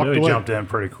 I just walked away. Jumped in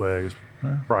pretty quick. It's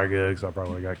probably good because I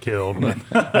probably got killed. But.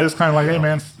 I just kind of like, hey,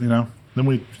 man, Then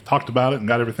we talked about it and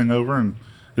got everything over. And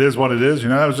it is what it is.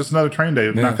 That was just another train day.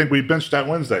 And I think we benched that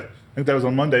Wednesday. I think that was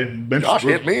on Monday. Josh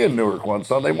hit me in Newark one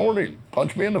Sunday morning.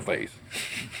 Punched me in the face.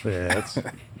 Yeah, it's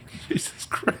Jesus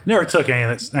Christ. Never took any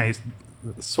of that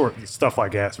sort of stuff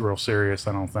like that real serious.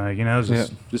 I don't think.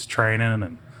 Just training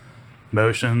and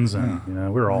motions, and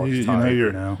we were all just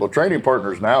tired. Well, training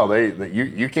partners now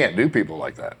you can't do people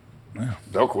like that. Yeah.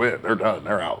 They'll quit. They're done.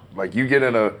 They're out. Like you get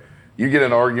in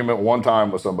an argument one time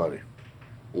with somebody,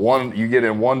 you get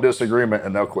in one disagreement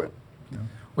and they'll quit.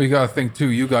 Well, you got to think too.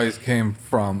 You guys came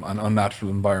from an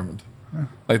unnatural environment.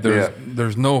 Like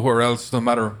there's nowhere else. No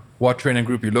matter what training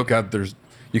group you look at,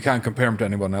 you can't compare them to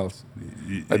anyone else.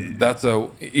 Like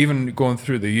even going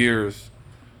through the years,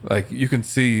 like you can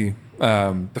see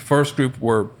the first group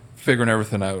were figuring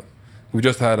everything out. We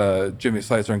just had Jimmy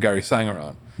Seitzer and Gary Sanger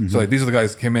on. Mm-hmm. So like these are the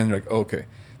guys who came in like, okay.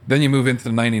 Then you move into the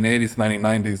 1980s,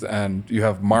 1990s, and you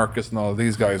have Marcus and all of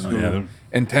these guys who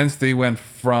intensity went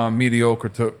from mediocre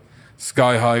to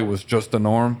sky high was just the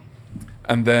norm.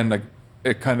 And then like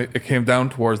it came down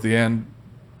towards the end.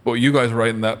 But you guys were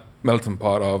right in that melting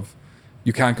pot of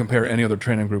you can't compare any other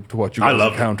training group to what you guys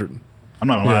encountered. I'm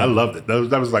not gonna lie, I loved it.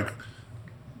 That was like,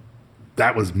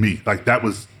 that was me. Like that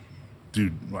was,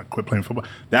 dude, I quit playing football.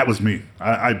 That was me.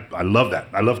 I love that.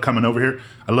 I love coming over here.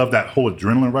 I love that whole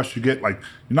adrenaline rush you get. Like,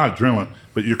 you're not adrenaline,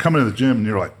 but you're coming to the gym and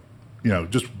you're like,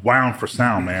 just wound for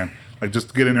sound, man. Like just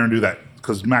to get in there and do that.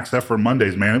 Because Max Effort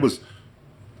Mondays, man, it was,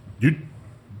 you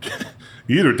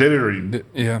either did it or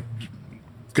you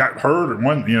got hurt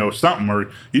or something, or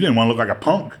you didn't want to look like a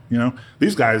punk.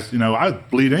 These guys, I'd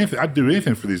bleed anything. I'd do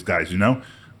anything for these guys,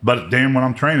 But damn, when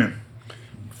I'm training,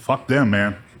 fuck them,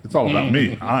 man. It's all about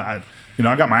me. I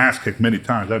got my ass kicked many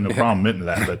times. I had no problem admitting to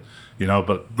that.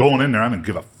 But going in there, I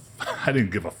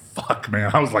didn't give a fuck, man.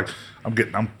 I was like, I'm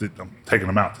taking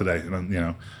them out today.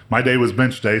 My day was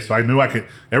bench day, so I knew I could.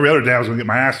 Every other day I was gonna get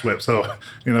my ass whipped. So,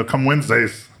 come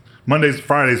Wednesdays, Mondays,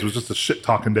 Fridays was just a shit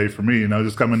talking day for me.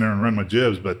 Just come in there and run my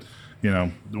jibs. But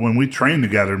when we trained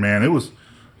together, man, it was.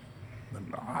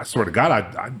 I swear to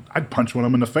God, I'd punch one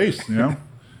of them in the face.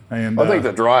 And I think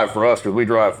the drive for us, because we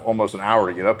drive almost an hour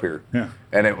to get up here. Yeah.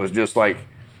 And it was just like,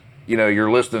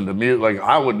 you're listening to music. Like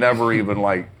I would never even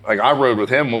like I rode with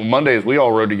him Mondays. We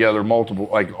all rode together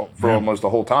for almost the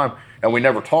whole time, and we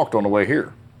never talked on the way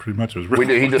here. pretty much it was.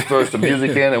 He just throws some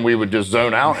music in, and we would just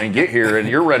zone out and get here, and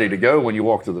you're ready to go when you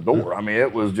walk through the door. I mean,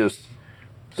 it was just.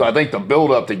 So I think the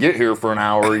build up to get here for an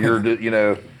hour,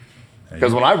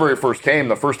 because when I very first came,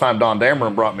 the first time Don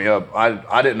Dameron brought me up,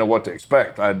 I didn't know what to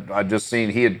expect. I just seen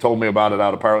he had told me about it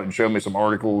out of Pilot and showed me some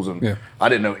articles, and I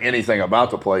didn't know anything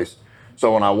about the place.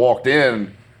 So when I walked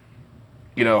in,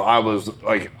 I was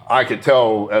like, I could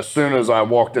tell as soon as I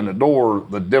walked in the door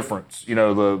the difference.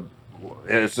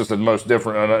 It's just the most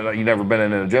different. You've never been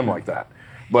in a gym like that,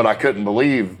 but I couldn't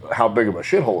believe how big of a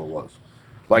shithole it was.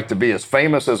 Like to be as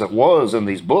famous as it was in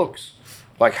these books.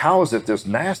 Like, how is it this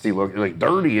nasty look, like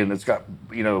dirty, and it's got,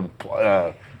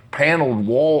 paneled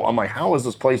wall. I'm like, how is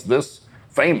this place this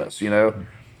famous,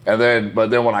 but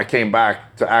then when I came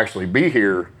back to actually be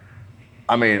here,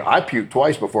 I mean, I puked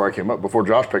twice before I came up, before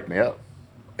Josh picked me up.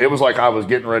 It was like I was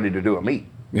getting ready to do a meet.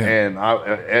 Yeah.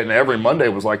 And every Monday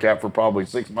was like that for probably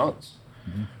 6 months,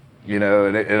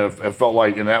 and it felt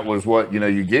like, and that was what,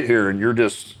 you get here and you're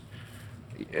just,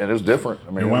 and it's different.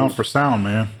 I mean, it went for sound,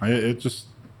 man.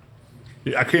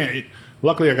 I can't.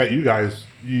 Luckily, I got you guys.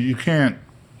 You can't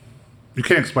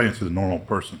explain it to the normal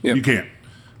person. Yep. You can't.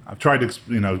 I've tried to.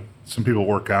 Some people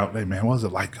work out. Hey, man, what is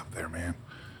it like up there, man?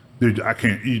 Dude, I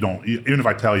can't. You don't. Even if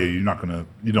I tell you, you're not gonna.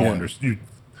 You don't understand. You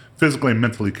physically and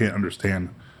mentally can't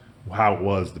understand how it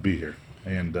was to be here.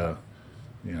 And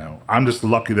I'm just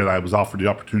lucky that I was offered the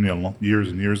opportunity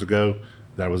years and years ago,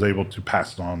 that I was able to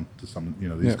pass it on to some,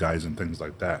 these guys and things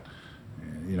like that.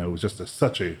 And, it was just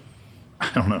such a,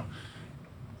 I don't know.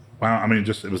 Wow, I mean,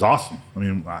 it was awesome. I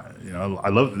mean, I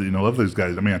love these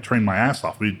guys. I mean, I trained my ass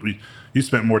off. You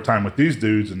spent more time with these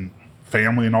dudes and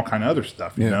family and all kind of other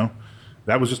stuff.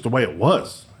 That was just the way it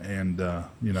was. And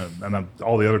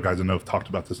all the other guys I know have talked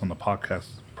about this on the podcast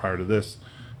prior to this.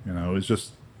 It's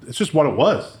just what it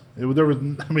was.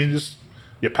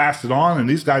 You passed it on, and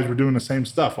these guys were doing the same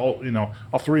stuff. All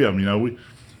three of them.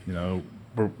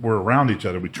 We're around each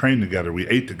other. We trained together. We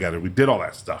ate together. We did all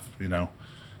that stuff.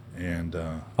 And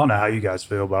I don't know how you guys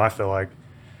feel, but I feel like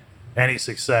any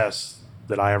success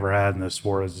that I ever had in this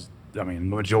sport the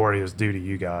majority is due to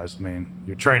you guys. I mean,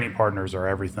 your training partners are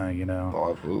everything.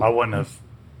 Oh, I wouldn't have,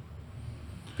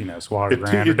 squatted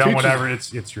grand or done whatever.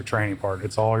 It's your training partner.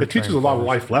 It's all your. It teaches a lot of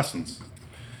life lessons.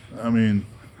 I mean,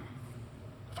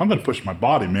 if I'm going to push my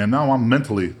body, man, now I'm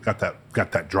mentally got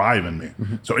that drive in me.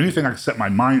 Mm-hmm. So anything I can set my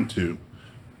mind to,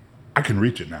 I can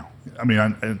reach it now. I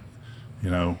mean,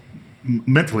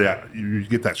 mentally, you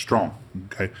get that strong.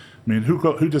 Okay, I mean,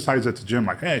 who decides at the gym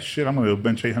like, hey, shit, I'm going to go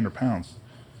bench 800 pounds?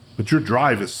 But your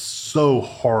drive is so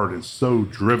hard and so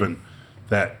driven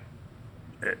that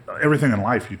everything in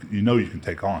life you can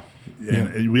take on.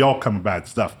 And we all come with bad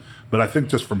stuff, but I think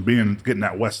just from getting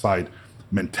that West Side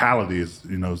mentality is,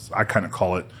 I kind of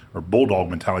call it, or bulldog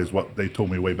mentality is what they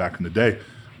told me way back in the day.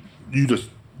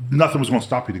 Nothing was going to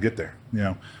stop you to get there.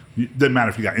 It didn't matter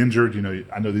if you got injured.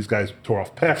 I know these guys tore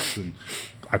off pecs and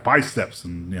biceps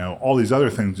and all these other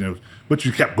things. But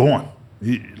you kept going.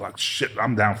 Like, shit,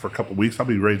 I'm down for a couple of weeks. I'll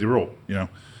be ready to roll.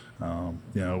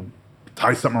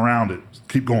 Tie something around it.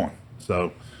 Keep going.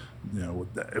 So,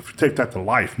 if you take that to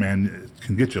life, man, it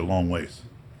can get you a long ways.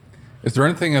 Is there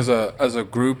anything as a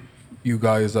group you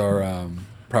guys are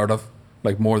proud of,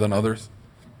 like more than others?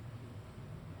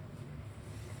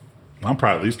 I'm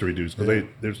proud of these three dudes because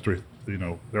there's three.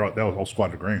 They're all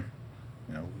squad to Grand.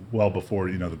 Well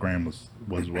before the Grand was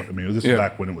what I mean. This is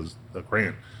back when it was a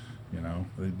Grand.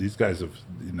 These guys have.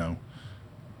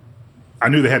 I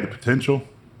knew they had the potential.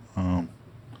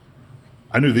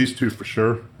 I knew these two for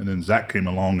sure, and then Zach came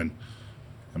along, and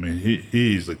I mean he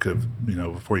easily could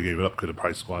have before he gave it up could have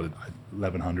probably squatted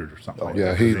 1100 or something. Like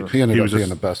that. He ended up being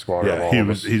the best squatter. Yeah, of all he of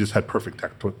was. us. He just had perfect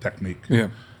technique. Yeah.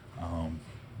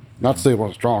 Not to say he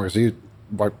wasn't strong, because he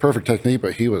like perfect technique,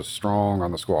 but he was strong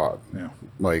on the squat. Yeah.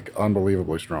 Like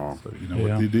unbelievably strong. So,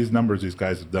 with these numbers these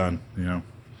guys have done,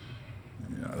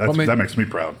 that makes me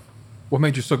proud. What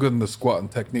made you so good in the squat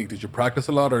and technique? Did you practice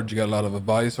a lot, or did you get a lot of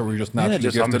advice, or were you just naturally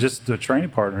gifted? Just the training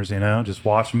partners, just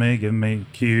watching me, giving me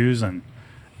cues and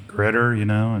gritter,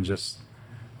 and just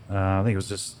I think it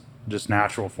was just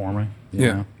natural for me. You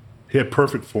know? He had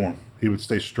perfect form. He would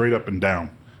stay straight up and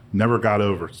down, never got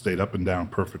over, stayed up and down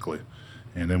perfectly.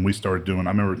 And then we started doing.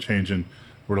 I remember changing.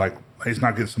 We're like, he's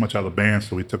not getting so much out of the band,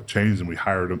 so we took chains and we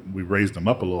hired him. We raised him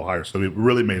up a little higher, so it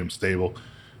really made him stable.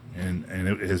 And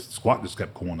his squat just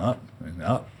kept going up and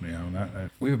up.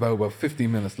 We have about 15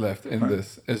 minutes left in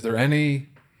this. Is there any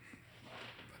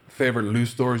favorite Lou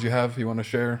stories you have you want to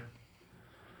share?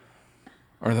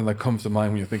 Or anything that comes to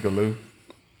mind when you think of Lou?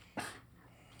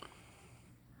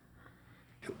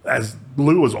 As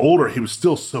Lou was older, he was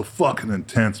still so fucking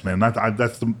intense, man. I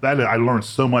learned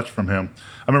so much from him.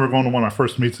 I remember going to one of my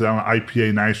first meets down at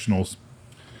IPA Nationals.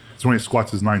 It's when he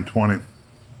squats his 920.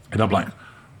 And I'm like,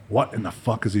 what in the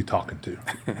fuck is he talking to?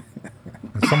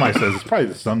 And somebody says, it's probably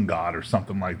the sun god or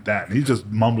something like that. And he's just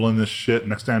mumbling this shit.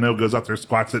 Next thing I know, goes up there,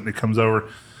 squats it, and he comes over. I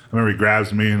remember he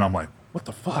grabs me, and I'm like, what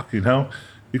the fuck, you know?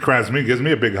 He grabs me, gives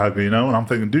me a big hug, you know? And I'm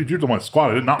thinking, dude, you're the one that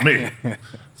squatted it, not me.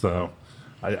 So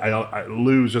I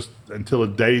Lou was just, until the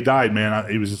day he died, man,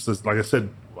 he was just this, like I said,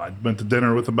 I went to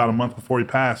dinner with him about a month before he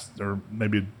passed, or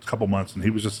maybe a couple months, and he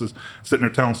was just sitting there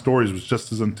telling stories, was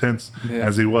just as intense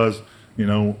as he was, you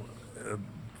know,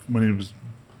 when he was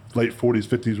late 40s,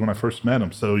 50s when I first met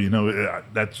him. So, you know,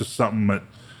 that's just something that,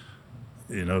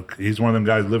 you know, he's one of them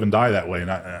guys live and die that way.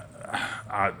 And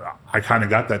I kind of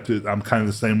got that too. I'm kind of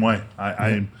the same way.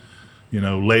 I'm, you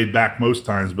know, laid back most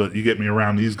times, but you get me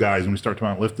around these guys and we start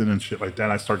talking about lifting and shit like that,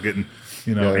 I start getting,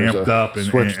 you know, amped up and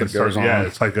start,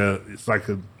 it's like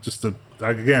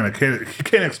again, you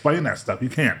can't explain that stuff.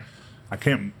 I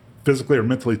can't physically or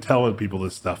mentally tell people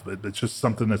this stuff, but it's just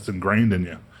something that's ingrained in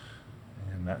you.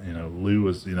 And that, you know, Lou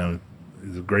was, you know,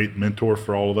 he's a great mentor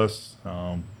for all of us.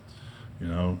 You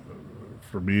know,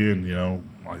 for me, and, you know,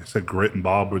 like I said, Grit and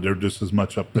Bob, they're just as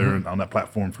much up there on that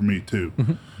platform for me too.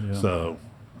 Yeah. So,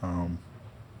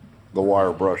 the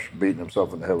wire brush beating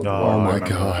himself in the head with the wire. Oh my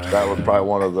God. That was probably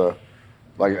one of the,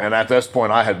 like, and at this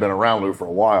point I had been around Lou for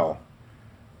a while,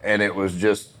 and it was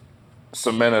just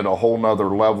cemented a whole nother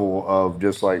level of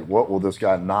just like, what will this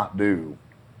guy not do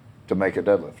to make a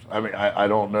deadlift? I mean, I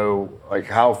don't know, like,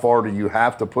 how far do you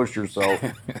have to push yourself?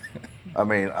 I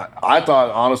mean, I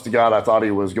thought, honest to God, I thought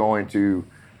he was going to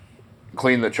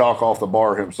clean the chalk off the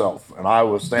bar himself. And I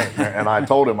was standing there, and I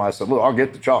told him, I said, look, I'll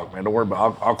get the chalk, man. Don't worry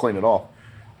about it. I'll clean it off.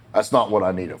 That's not what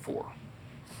I need it for.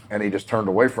 And he just turned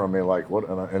away from me like, what?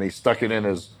 And he stuck it in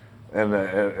his, and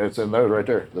it's in those right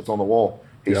there. That's on the wall.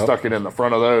 He stuck it in the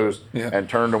front of those and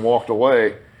turned and walked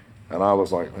away. And I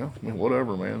was like, well,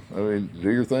 whatever, man. I mean,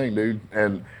 do your thing, dude.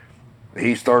 And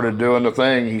he started doing the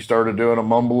thing. He started doing a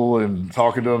mumble and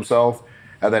talking to himself.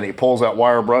 And then he pulls that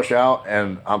wire brush out,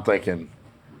 and I'm thinking,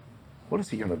 what is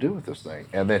he going to do with this thing?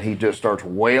 And then he just starts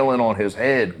wailing on his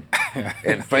head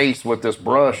and face with this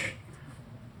brush.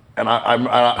 And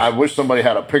I wish somebody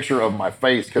had a picture of my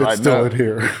face, because I know still in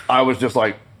here. I was just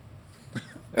like,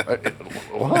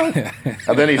 what?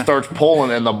 And then he starts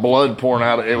pulling, and the blood pouring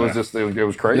out. It was just, it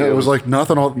was crazy. Yeah, it was like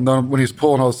nothing. When he's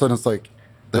pulling, all of a sudden it's like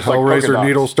the Hellraiser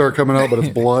needles start coming out, but it's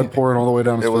blood pouring all the way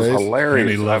down his face. It was hilarious. And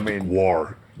he loved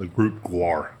GWAR, the group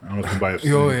GWAR. I don't know if anybody has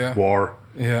seen GWAR.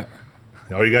 Yeah.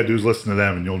 All you got to do is listen to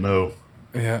them, and you'll know.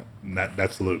 Yeah. And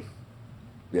that's Lou.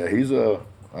 Yeah, he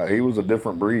was a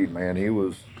different breed, man.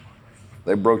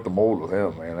 They broke the mold with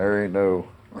him, man. There ain't no.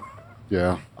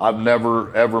 Yeah. I've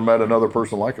never ever met another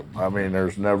person like him. I mean,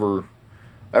 there's never.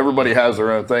 Everybody has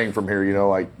their own thing from here, you know.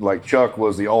 Like Chuck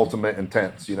was the ultimate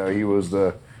intense. You know, he was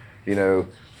the, you know,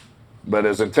 but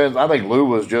as intense. I think Lou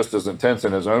was just as intense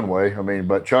in his own way. I mean,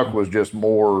 but Chuck was just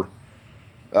more.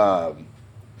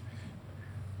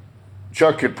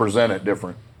 Chuck could present it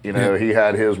different. You know, he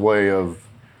had his way of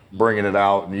bringing it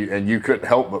out, and you couldn't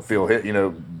help but feel hit. You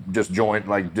know, just joint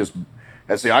like just.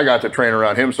 And see, I got to train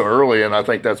around him so early, and I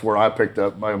think that's where I picked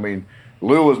up. I mean,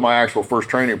 Lou was my actual first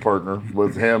training partner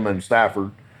with him and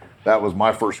Stafford. That was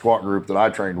my first squat group that I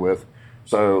trained with.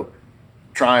 So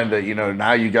trying to, you know,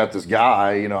 now you got this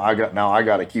guy, you know, I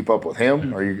got to keep up with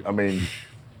him.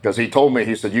 Because he told me,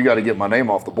 he said, you got to get my name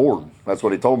off the board. That's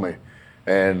what he told me.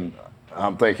 And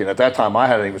I'm thinking, at that time, I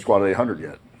hadn't even squatted 800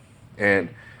 yet. And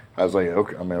I was like,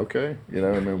 okay, you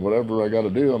know, whatever I got to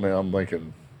do. I'm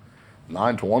thinking,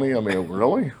 920.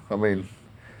 Really? And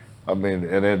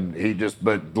then he just,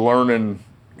 but learning,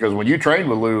 because when you trained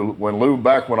with Lou,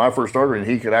 when I first started and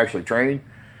he could actually train,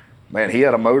 man, he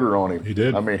had a motor on him. He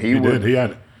did. He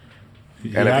had.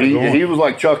 He was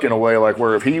like Chuck in a way, like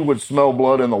where if he would smell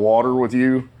blood in the water with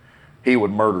you, he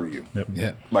would murder you. Yep.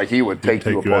 Yeah. Like he would take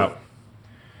you apart.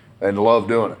 And love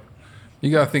doing it.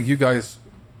 You gotta think, you guys,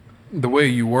 the way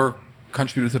you work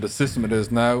contributed to the system it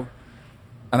is now.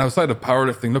 And outside of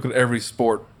powerlifting, look at every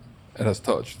sport it has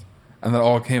touched. And that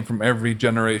all came from every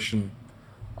generation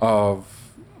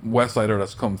of Westsider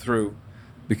that's come through.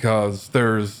 Because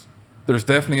there's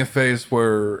definitely a phase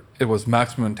where it was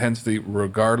maximum intensity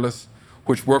regardless,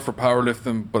 which worked for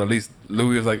powerlifting, but at least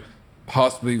Louis was like,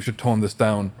 possibly we should tone this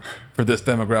down for this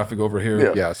demographic over here.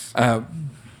 Yeah. Yes.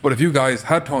 But if you guys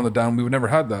had toned it down, we would never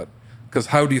had that. Because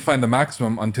how do you find the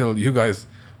maximum until you guys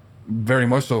very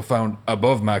much so found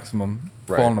above maximum,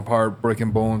 Right. falling apart,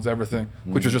 breaking bones, everything,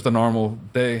 which was just a normal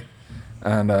day.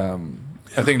 And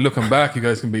I think looking back, you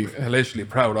guys can be hilariously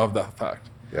proud of that fact.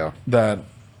 Yeah. That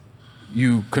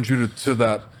you contributed to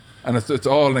that, and it's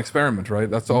all an experiment, right?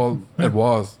 That's all it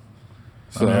was.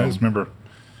 I mean, I just remember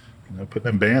putting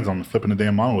them bands on, flipping the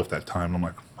damn monolith that time. I'm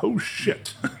like, oh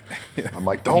shit! I'm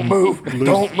like, don't move,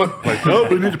 don't move. Like, oh,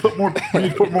 we need to put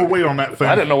more weight on that thing.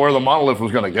 I didn't know where the monolith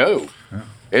was going to go.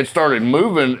 It started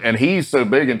moving, and he's so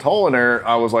big and tall in there.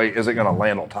 I was like, is it going to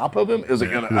land on top of him? Is it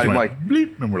going to? I'm like,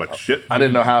 bleep, and we're like, shit. I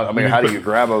didn't know how. I mean, how do you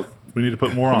grab a? We need to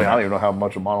put more I on. mean, I that. don't even know how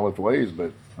much a monolith weighs,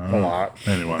 but a lot.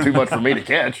 Anyway, Too much for me to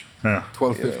catch. yeah,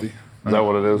 1250. Is that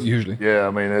what it is? Usually. Yeah,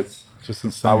 I mean, it's. just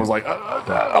insane. I was like,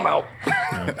 I'm out.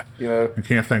 You know. I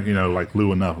can't thank like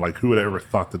Lou enough. Like, who would ever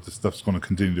thought that this stuff's going to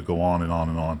continue to go on and on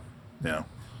and on?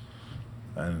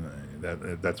 And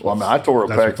that's. Well, I mean, I tore a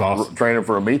that's pec what's awesome. training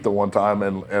for a meet the one time,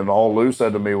 and all Lou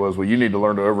said to me was, "Well, you need to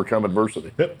learn to overcome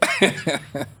adversity." Yep.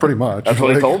 Pretty much. That's what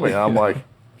he Like, told me. I'm like,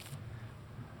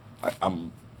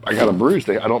 I got a bruise.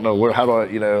 How do I,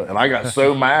 and I got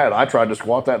so mad. I tried to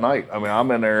squat that night. I mean,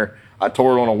 I'm in there. I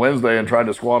tore it on a Wednesday and tried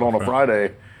to squat on a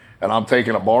Friday, and I'm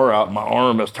taking a bar out. And my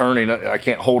arm is turning. I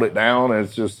can't hold it down. And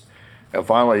it's just, and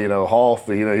finally, Hoff,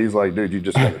 he's like, dude, you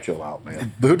just got to chill out,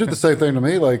 man. Who did the same thing to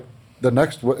me? Like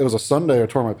it was a Sunday I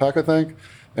tore my pec, I think.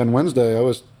 And Wednesday I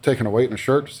was taking a weight and a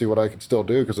shirt to see what I could still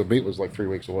do because the meet was like 3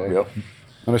 weeks away. Yep.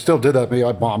 And I still did that meet.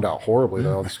 I bombed out horribly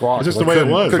though on the squat. It's just 'cause the I way it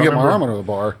couldn't- was. Couldn't I get my remember- arm under the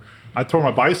bar. I tore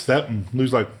my bicep, and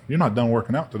Lou's like, "You're not done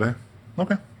working out today."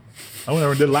 Okay. I went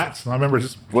over and did lats. And I remember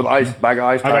just With ice, bag of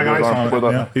ice, I tied got his ice arm on it. with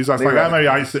a Yeah. He's like, knee I wrap. may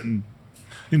ice it, and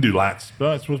you can do lats.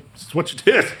 But it's what you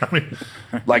did. I mean,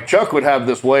 Like Chuck would have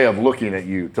this way of looking at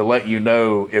you to let you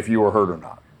know if you were hurt or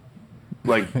not.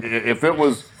 Like if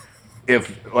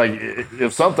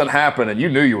something happened and you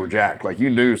knew you were jacked, like you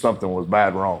knew something was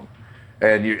bad wrong,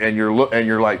 and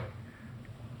you're like,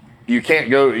 you can't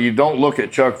go. You don't look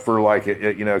at Chuck for like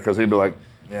because he'd be like,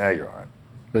 yeah, you're all right.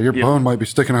 Yeah, your bone might be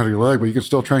sticking out of your leg, but you can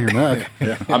still train your neck.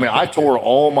 I mean, I tore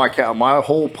all my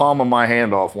whole palm of my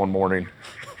hand off one morning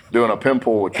doing a pin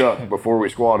pull with Chuck before we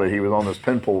squatted. He was on this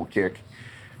pin pull kick.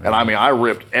 And I mean, I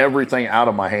ripped everything out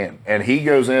of my hand. And he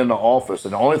goes in the office,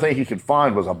 and the only thing he could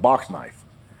find was a box knife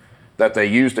that they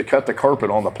used to cut the carpet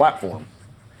on the platform.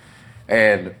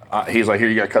 And he's like, here,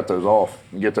 you got to cut those off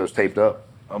and get those taped up.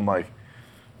 I'm like,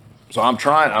 so I'm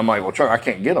trying. I'm like, well, Chuck, I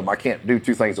can't get them. I can't do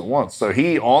two things at once. So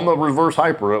he, on the reverse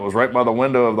hyper, it was right by the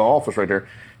window of the office right there,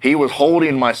 he was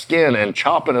holding my skin and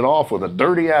chopping it off with a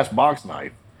dirty-ass box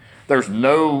knife. There's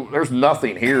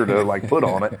nothing here to like put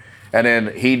on it. And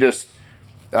then he just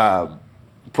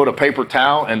put a paper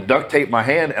towel and duct taped my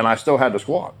hand, and I still had to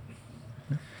squat.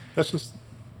 that's just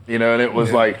And it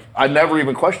was like, I never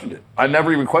even questioned it. I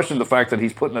never even questioned the fact that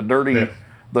he's putting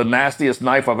the nastiest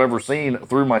knife I've ever seen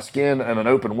through my skin and an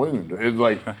open wound. It was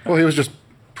like, Well, he was just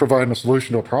providing a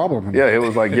solution to a problem. And yeah, it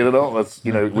was like, get it on. Let's,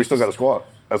 we still got to squat.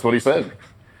 That's what he said.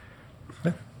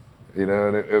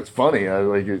 And it's funny.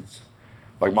 It's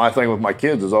like my thing with my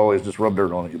kids is always just rub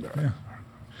dirt on it. You better.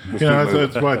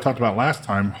 that's what I talked about last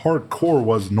time. Hardcore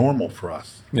was normal for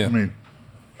us. Yeah. I mean,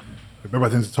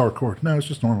 everybody thinks it's hardcore. No, it's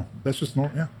just normal. That's just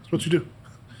normal. Yeah, that's what you do.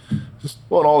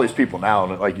 Well, and all these people now,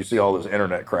 and like you see all this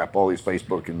internet crap, all these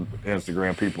Facebook and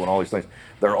Instagram people and all these things,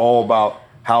 they're all about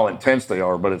how intense they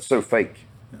are, but it's so fake.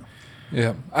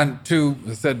 Yeah, and two,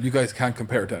 I said you guys can't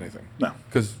compare it to anything. No.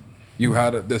 Because you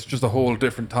had it. It's just a whole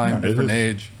different time, Yeah, it different is.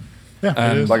 age. Yeah,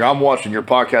 And it is. Like I'm watching your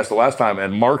podcast the last time,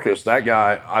 and Marcus, that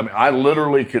guy, I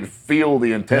literally could feel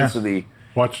the intensity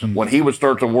watching when he would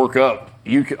start to work up.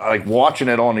 You could, like watching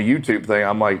it on the YouTube thing.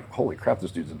 I'm like, holy crap,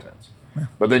 this dude's intense.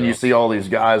 But then you see all these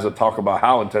guys that talk about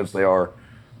how intense they are.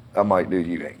 I'm like, dude,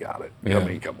 you ain't got it. Yeah. I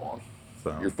mean, come on,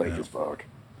 So, you're fake yeah. as fuck.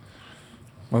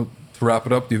 Well, to wrap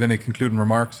it up, do you have any concluding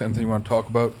remarks? Anything you want to talk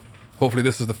about? Hopefully,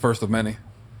 this is the first of many.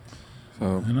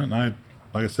 So, And like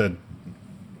I said,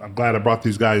 I'm glad I brought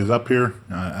these guys up here.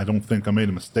 I don't think I made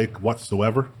a mistake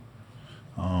whatsoever.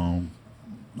 And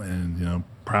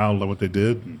proud of what they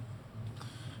did. And,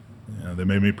 they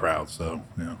made me proud. So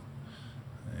and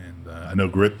I know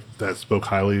Grit that spoke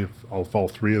highly of all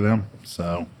three of them.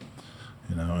 So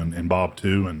and Bob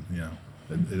too. And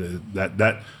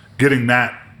that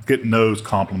getting those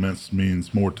compliments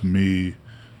means more to me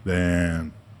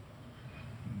than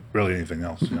really anything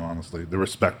else, honestly. The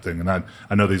respecting, and I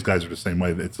know these guys are the same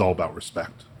way. It's all about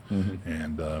respect,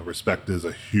 and respect is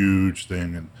a huge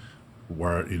thing, and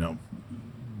where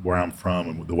I'm from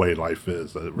and the way life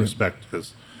is. Respect,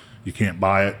 because You can't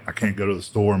buy it. I can't go to the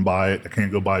store and buy it. I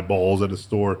can't go buy balls at a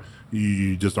store.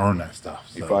 You just earn that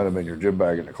stuff. You find them in your gym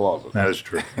bag in the closet. That is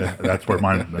true. That's where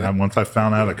mine. Once I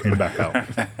found out, I came back out.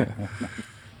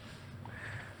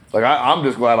 Like I'm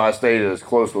just glad I stayed as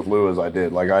close with Lou as I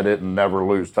did. Like I didn't never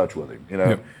lose touch with him. You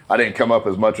know, I didn't come up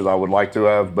as much as I would like to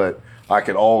have, but I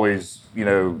could always, you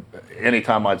know,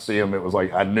 anytime I'd see him, it was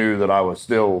like I knew that I was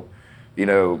still, you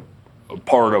know, a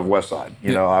part of Westside.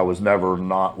 You know, I was never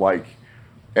not like.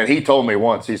 And he told me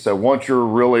once. He said, "Once you're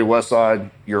really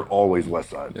Westside, you're always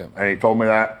Westside." Yeah. And he told me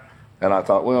that, and I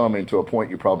thought, well, I mean, to a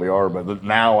point, you probably are, but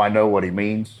now I know what he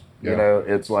means. You know,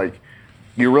 it's like.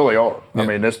 You really are. I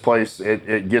mean, this place,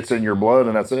 it gets in your blood,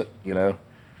 and that's it, you know,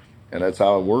 and that's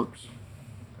how it works.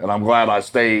 And I'm glad I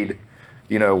stayed,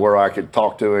 you know, where I could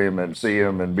talk to him and see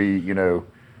him and be, you know,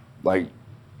 like,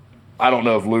 I don't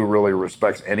know if Lou really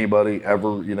respects anybody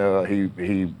ever. You know,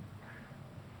 he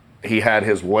had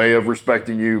his way of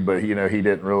respecting you, but, you know, he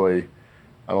didn't really,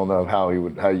 I don't know how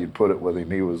you'd put it with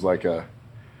him. He was like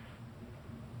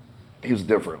he was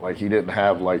different. Like he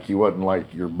he wasn't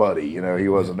like your buddy, you know, he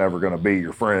wasn't never going to be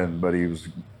your friend, but he was,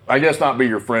 I guess not be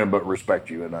your friend, but respect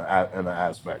you in an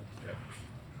aspect. Yeah.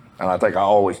 And I think I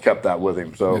always kept that with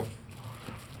him. So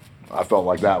I felt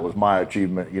like that was my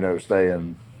achievement, you know,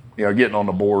 staying, you know, getting on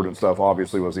the board and stuff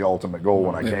obviously was the ultimate goal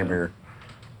when I came here.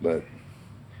 But,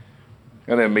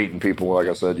 and then meeting people, like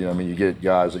I said, you know, I mean, you get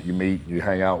guys that you meet, you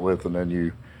hang out with, and then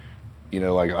you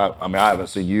know, like, I mean, I haven't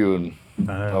seen you in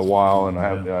a while, and I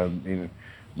have, you know,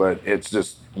 but it's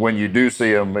just when you do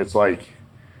see them, it's like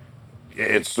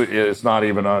it's not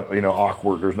even you know,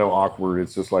 awkward. There's no awkward.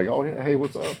 It's just like, oh yeah, hey,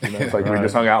 what's up? You know, it's like we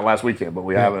just hung out last weekend, but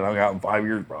we haven't hung out in 5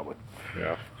 years probably.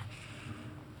 Yeah.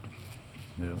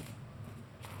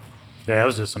 Yeah, it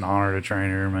was just an honor to train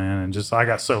here, man, and just I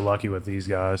got so lucky with these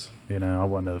guys. You know, I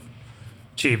wouldn't have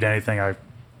achieved anything I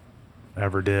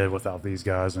ever did without these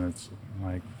guys, and it's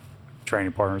like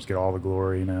training partners get all the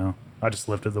glory. You know, I just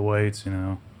lifted the weights. You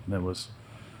know, and it was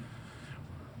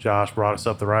Josh brought us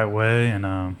up the right way, and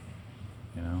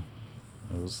you know,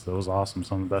 it was awesome.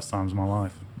 Some of the best times of my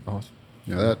life. Awesome.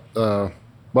 Yeah, that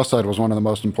Westside was one of the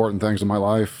most important things in my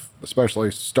life,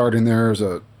 especially starting there as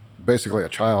basically a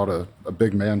child, a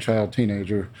big man child,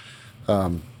 teenager.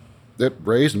 It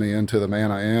raised me into the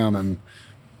man I am, and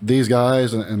these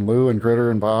guys and Lou and Gritter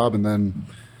and Bob, and then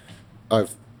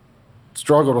I've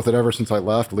struggled with it ever since I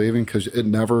left, leaving, because it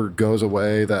never goes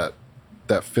away, that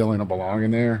feeling of belonging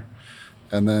there.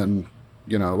 And then,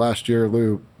 you know, last year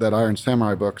Lou, that Iron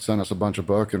Samurai book, sent us a bunch of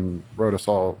book and wrote us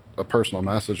all a personal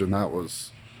message, and that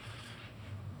was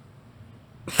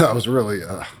really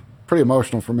pretty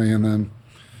emotional for me. And then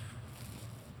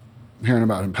hearing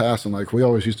about him passing, like, we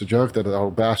always used to joke that the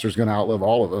old bastard's going to outlive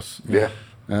all of us. Yeah.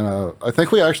 And I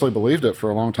think we actually believed it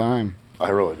for a long time. I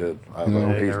really did. I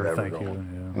know he's never thank going. you.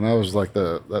 Yeah. And that was like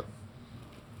that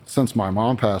since my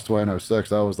mom passed away in 2006,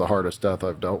 that was the hardest death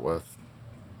I've dealt with.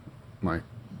 Like,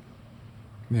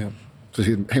 Yeah. so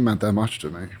he meant that much to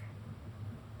me.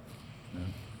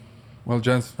 Well,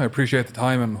 gents, I appreciate the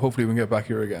time, and hopefully we can get back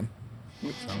here again.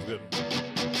 Sounds good.